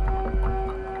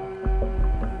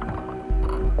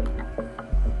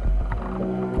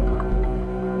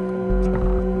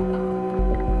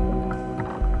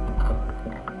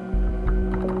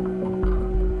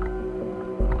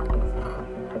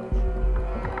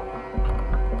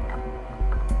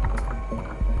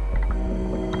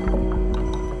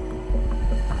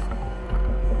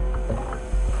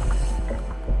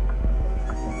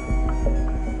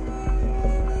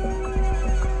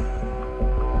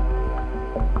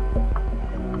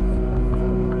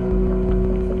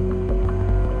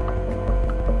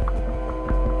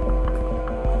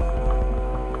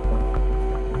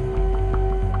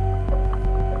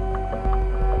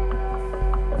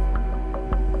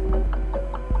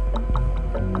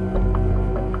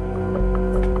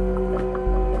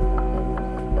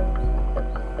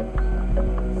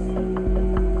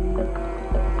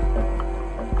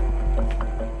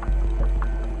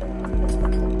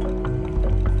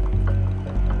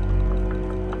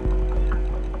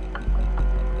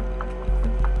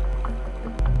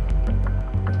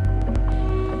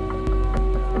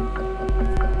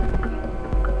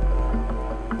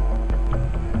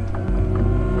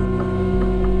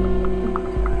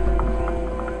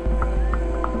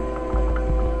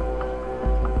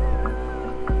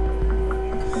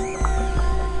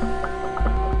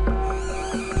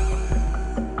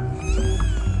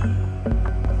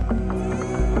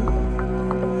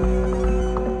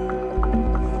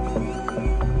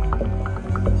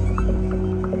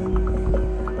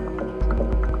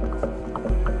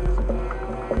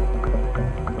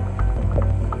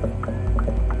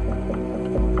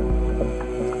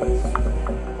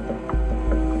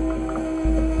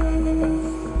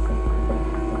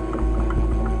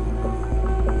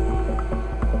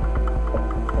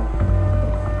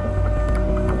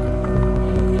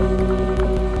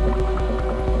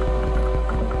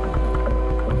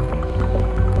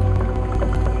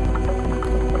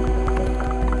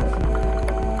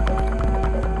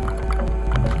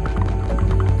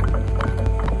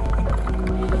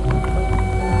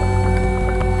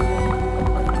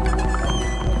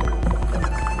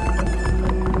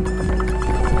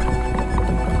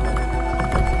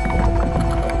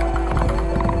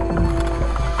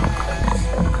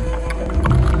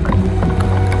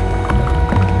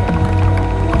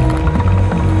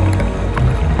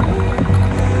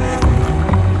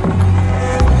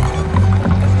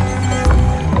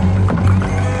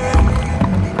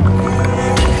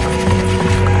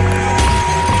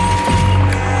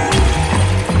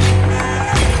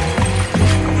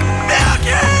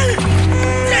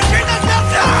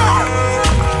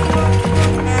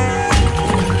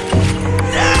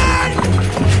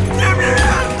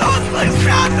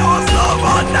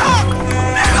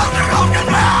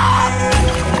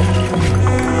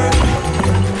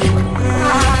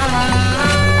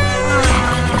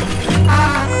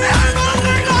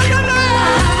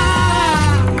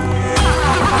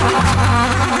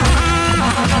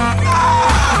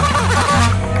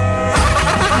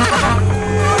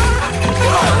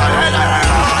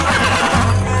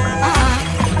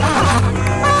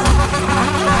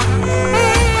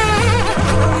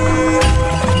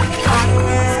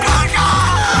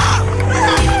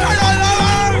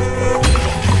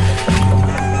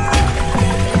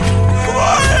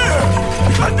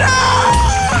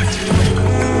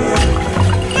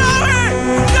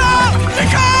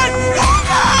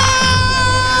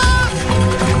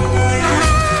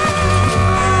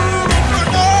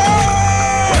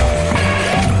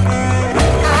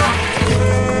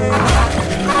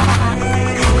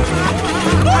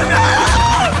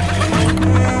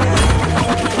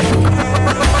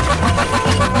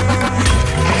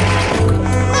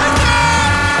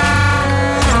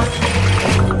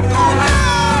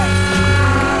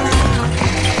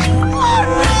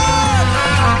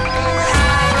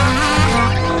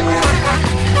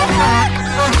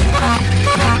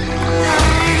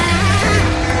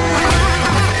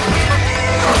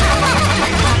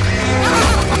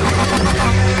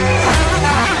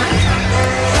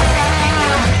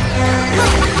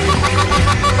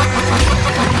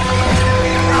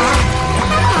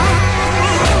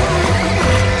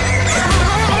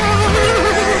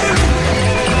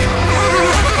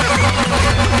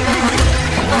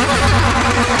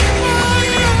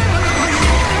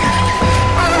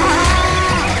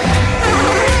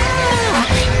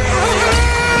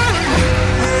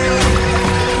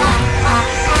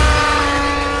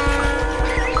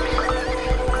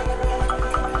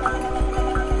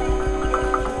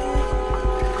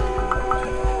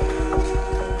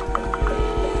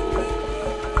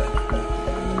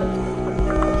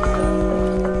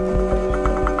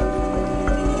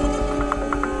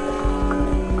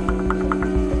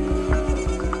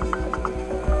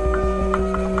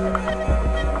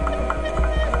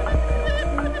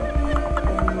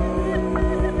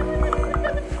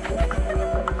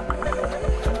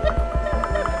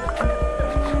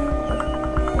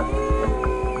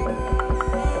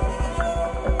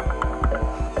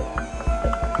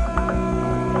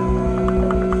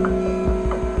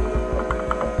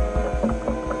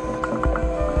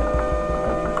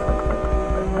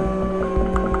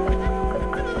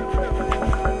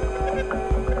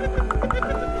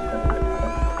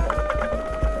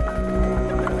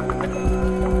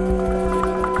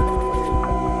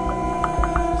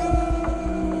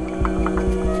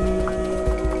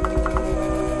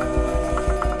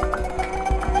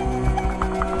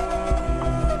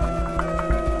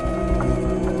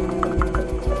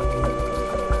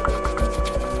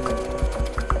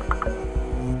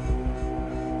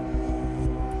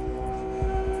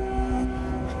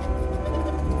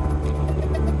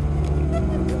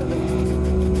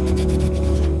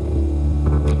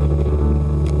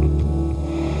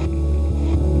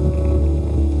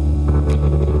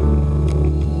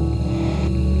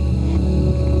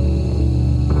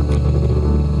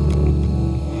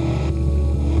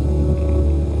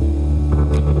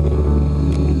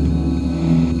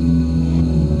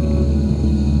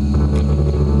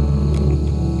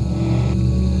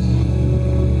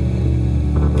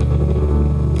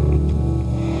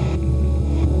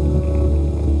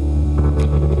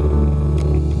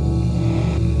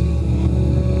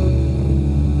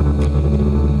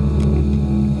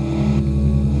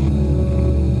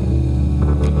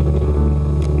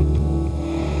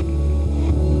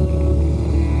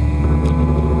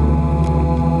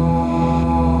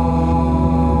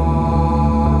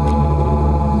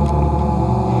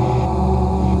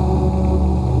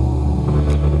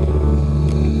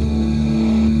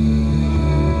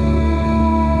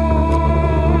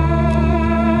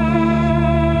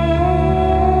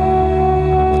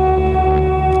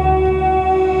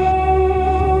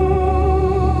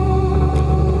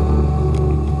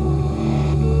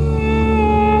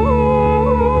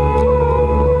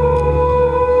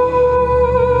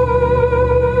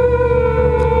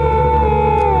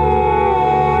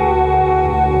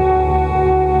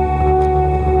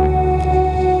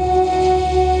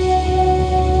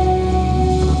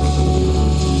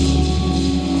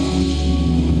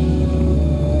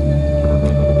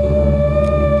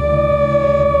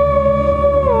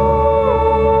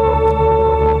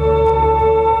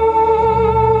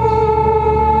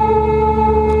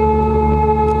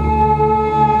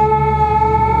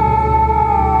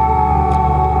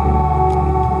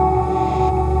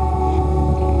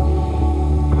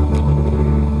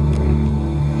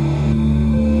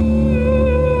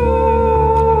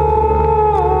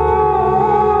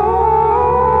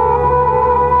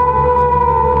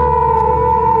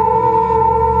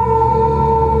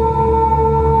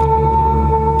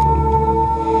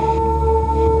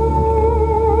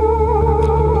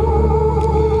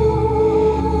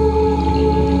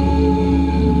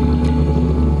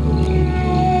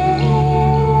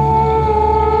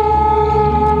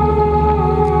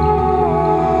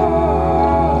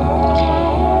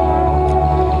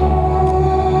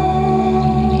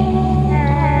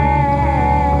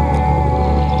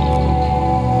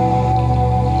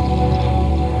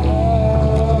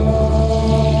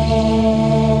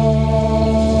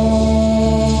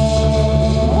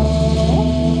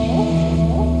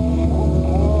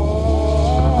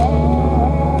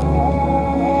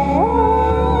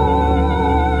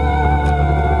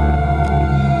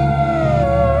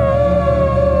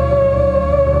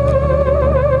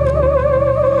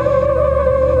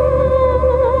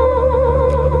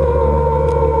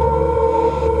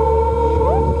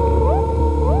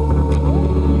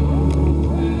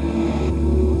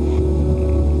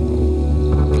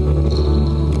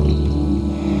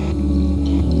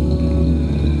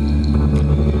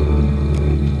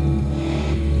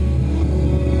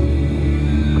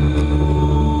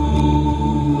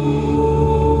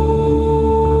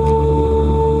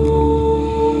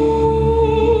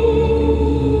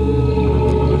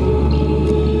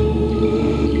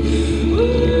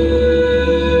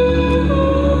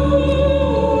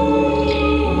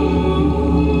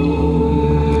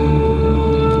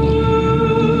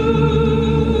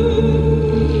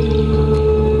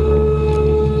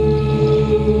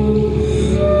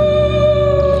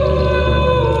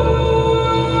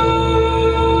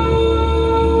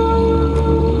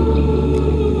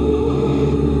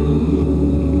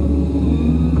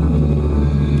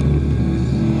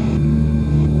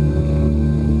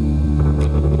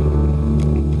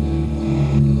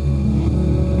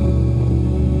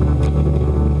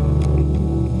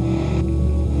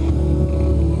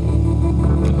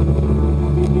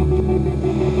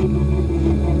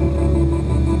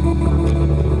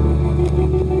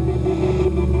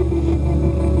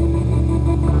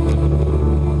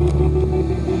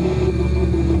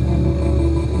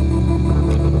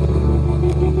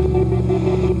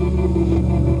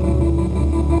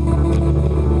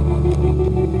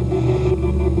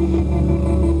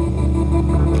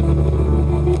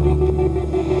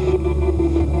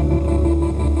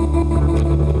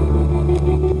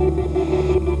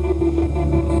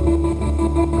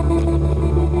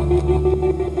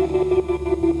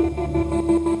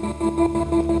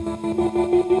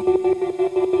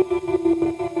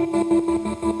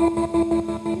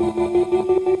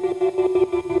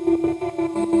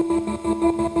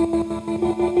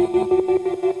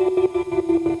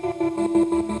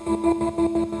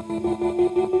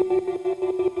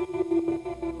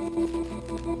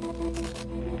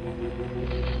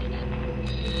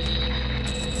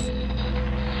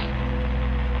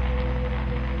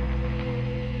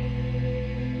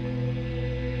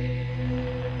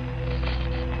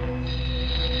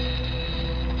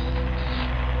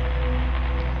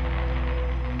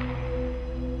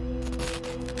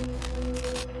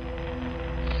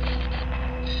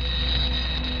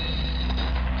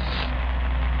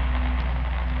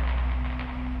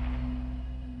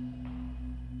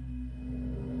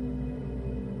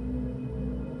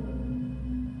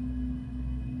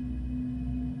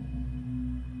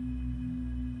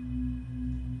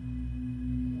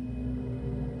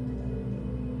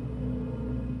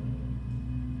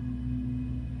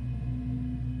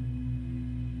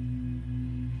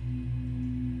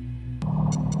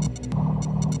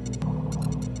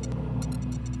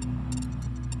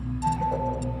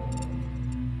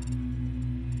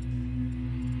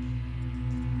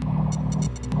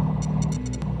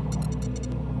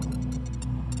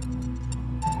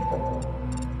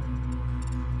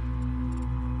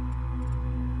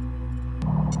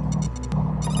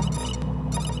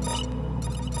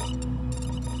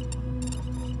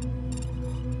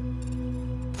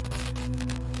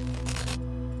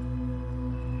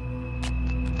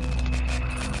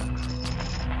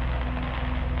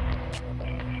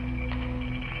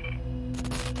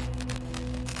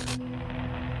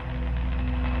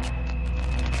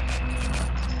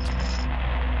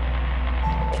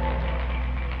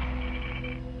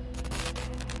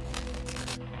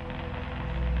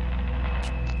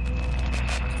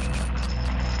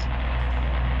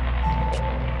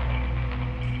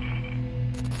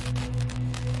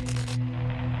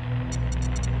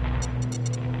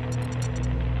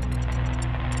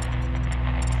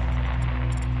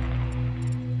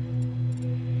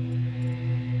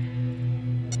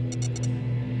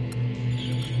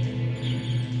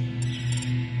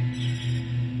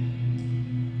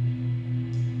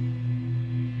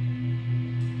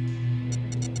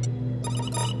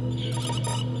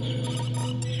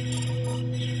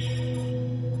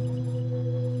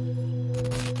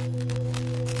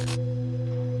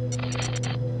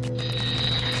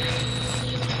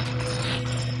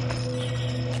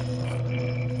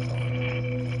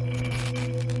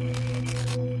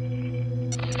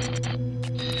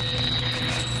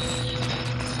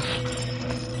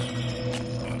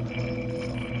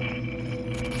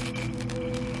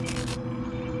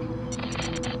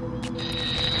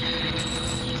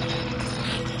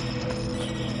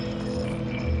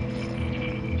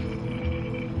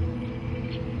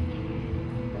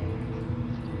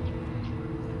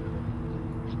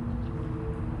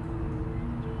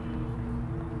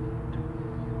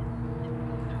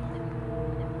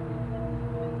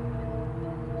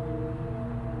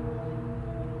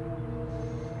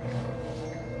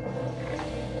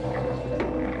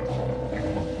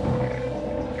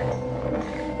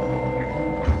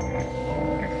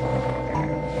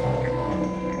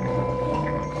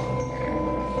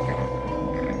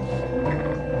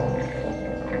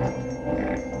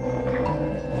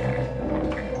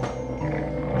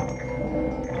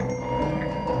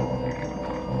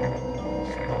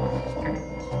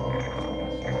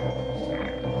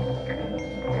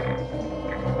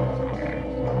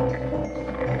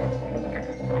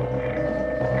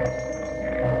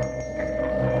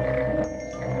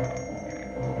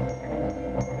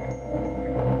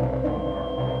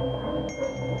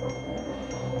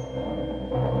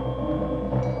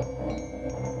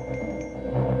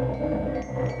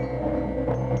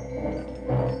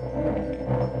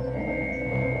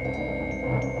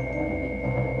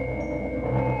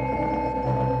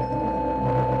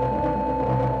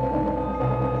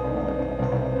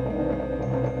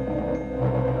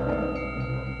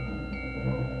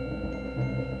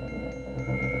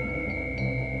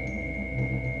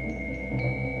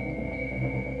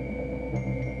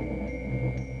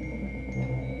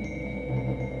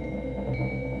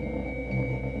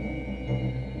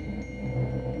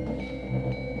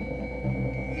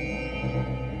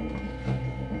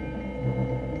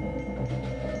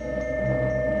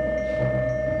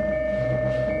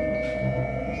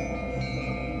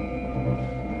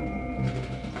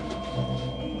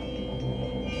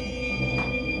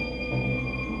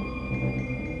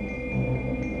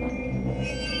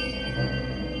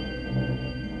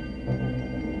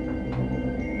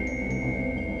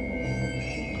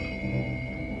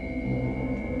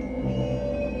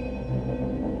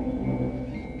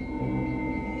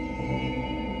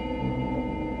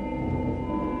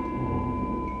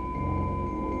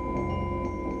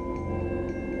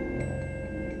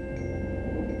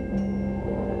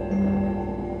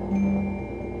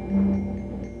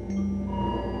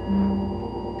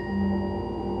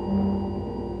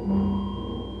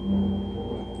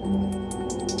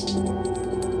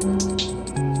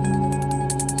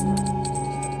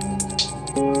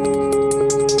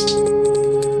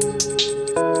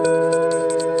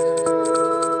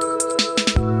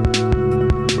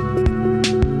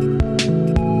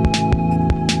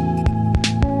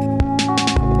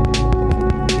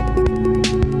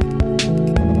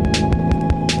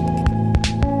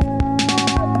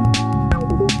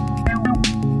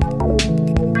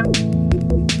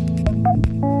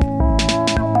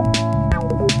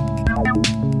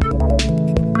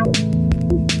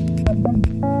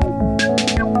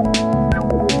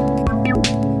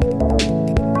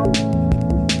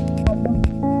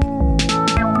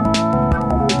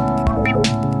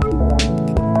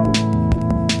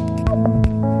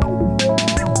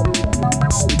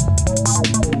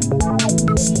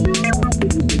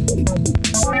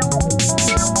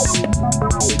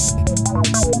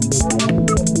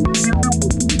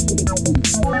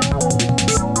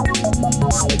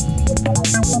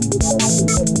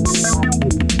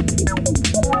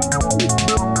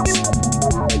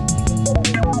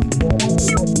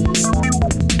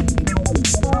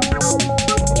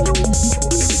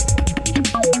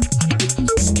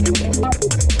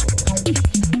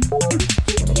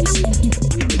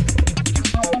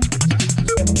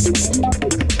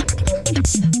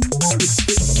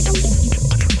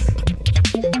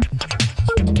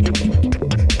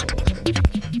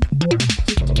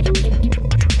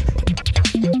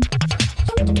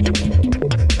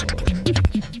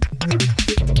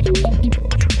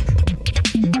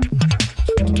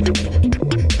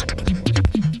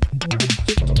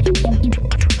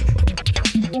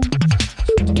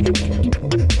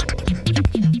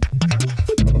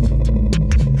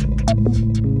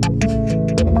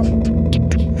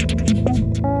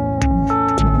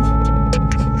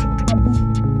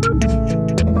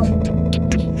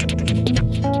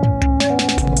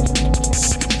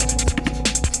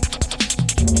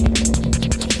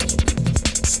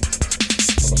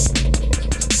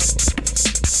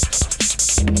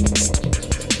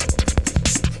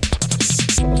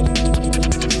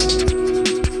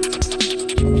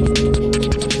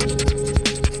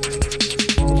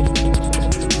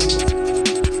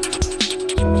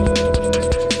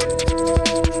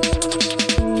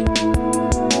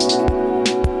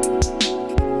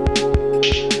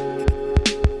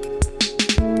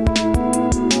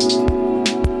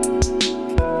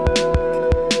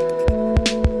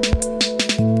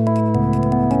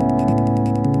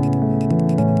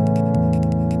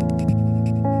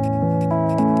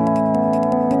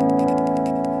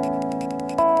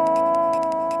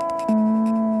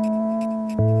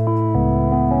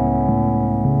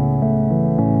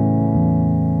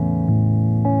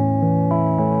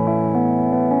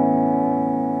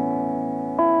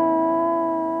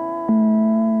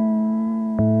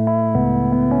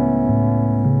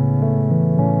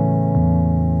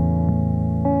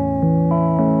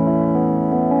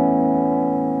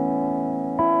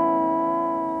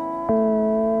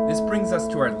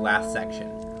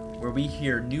 where we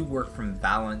hear new work from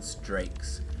Valence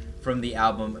Drakes from the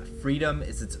album Freedom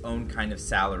is Its Own Kind of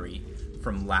Salary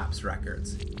from Lapse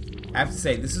Records. I have to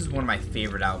say, this is one of my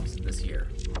favorite albums of this year.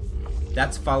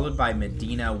 That's followed by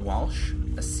Medina Walsh,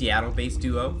 a Seattle-based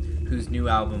duo whose new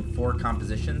album, 4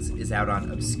 Compositions, is out on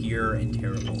Obscure and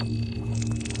Terrible.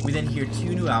 We then hear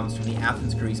 2 new albums from the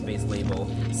Athens, Greece-based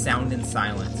label Sound and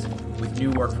Silence, with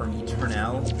new work from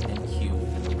Eternel and Q.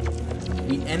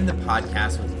 We end the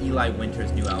podcast with Eli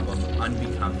Winter's new album,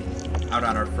 Unbecoming, out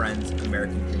on our friends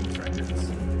American Dreams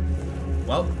Records.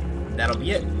 Well, that'll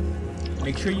be it.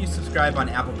 Make sure you subscribe on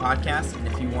Apple Podcasts, and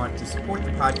if you want to support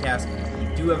the podcast,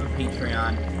 we do have a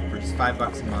Patreon. For just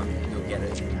 $5 a month, you'll get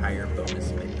an entire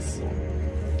bonus mix.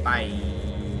 Bye.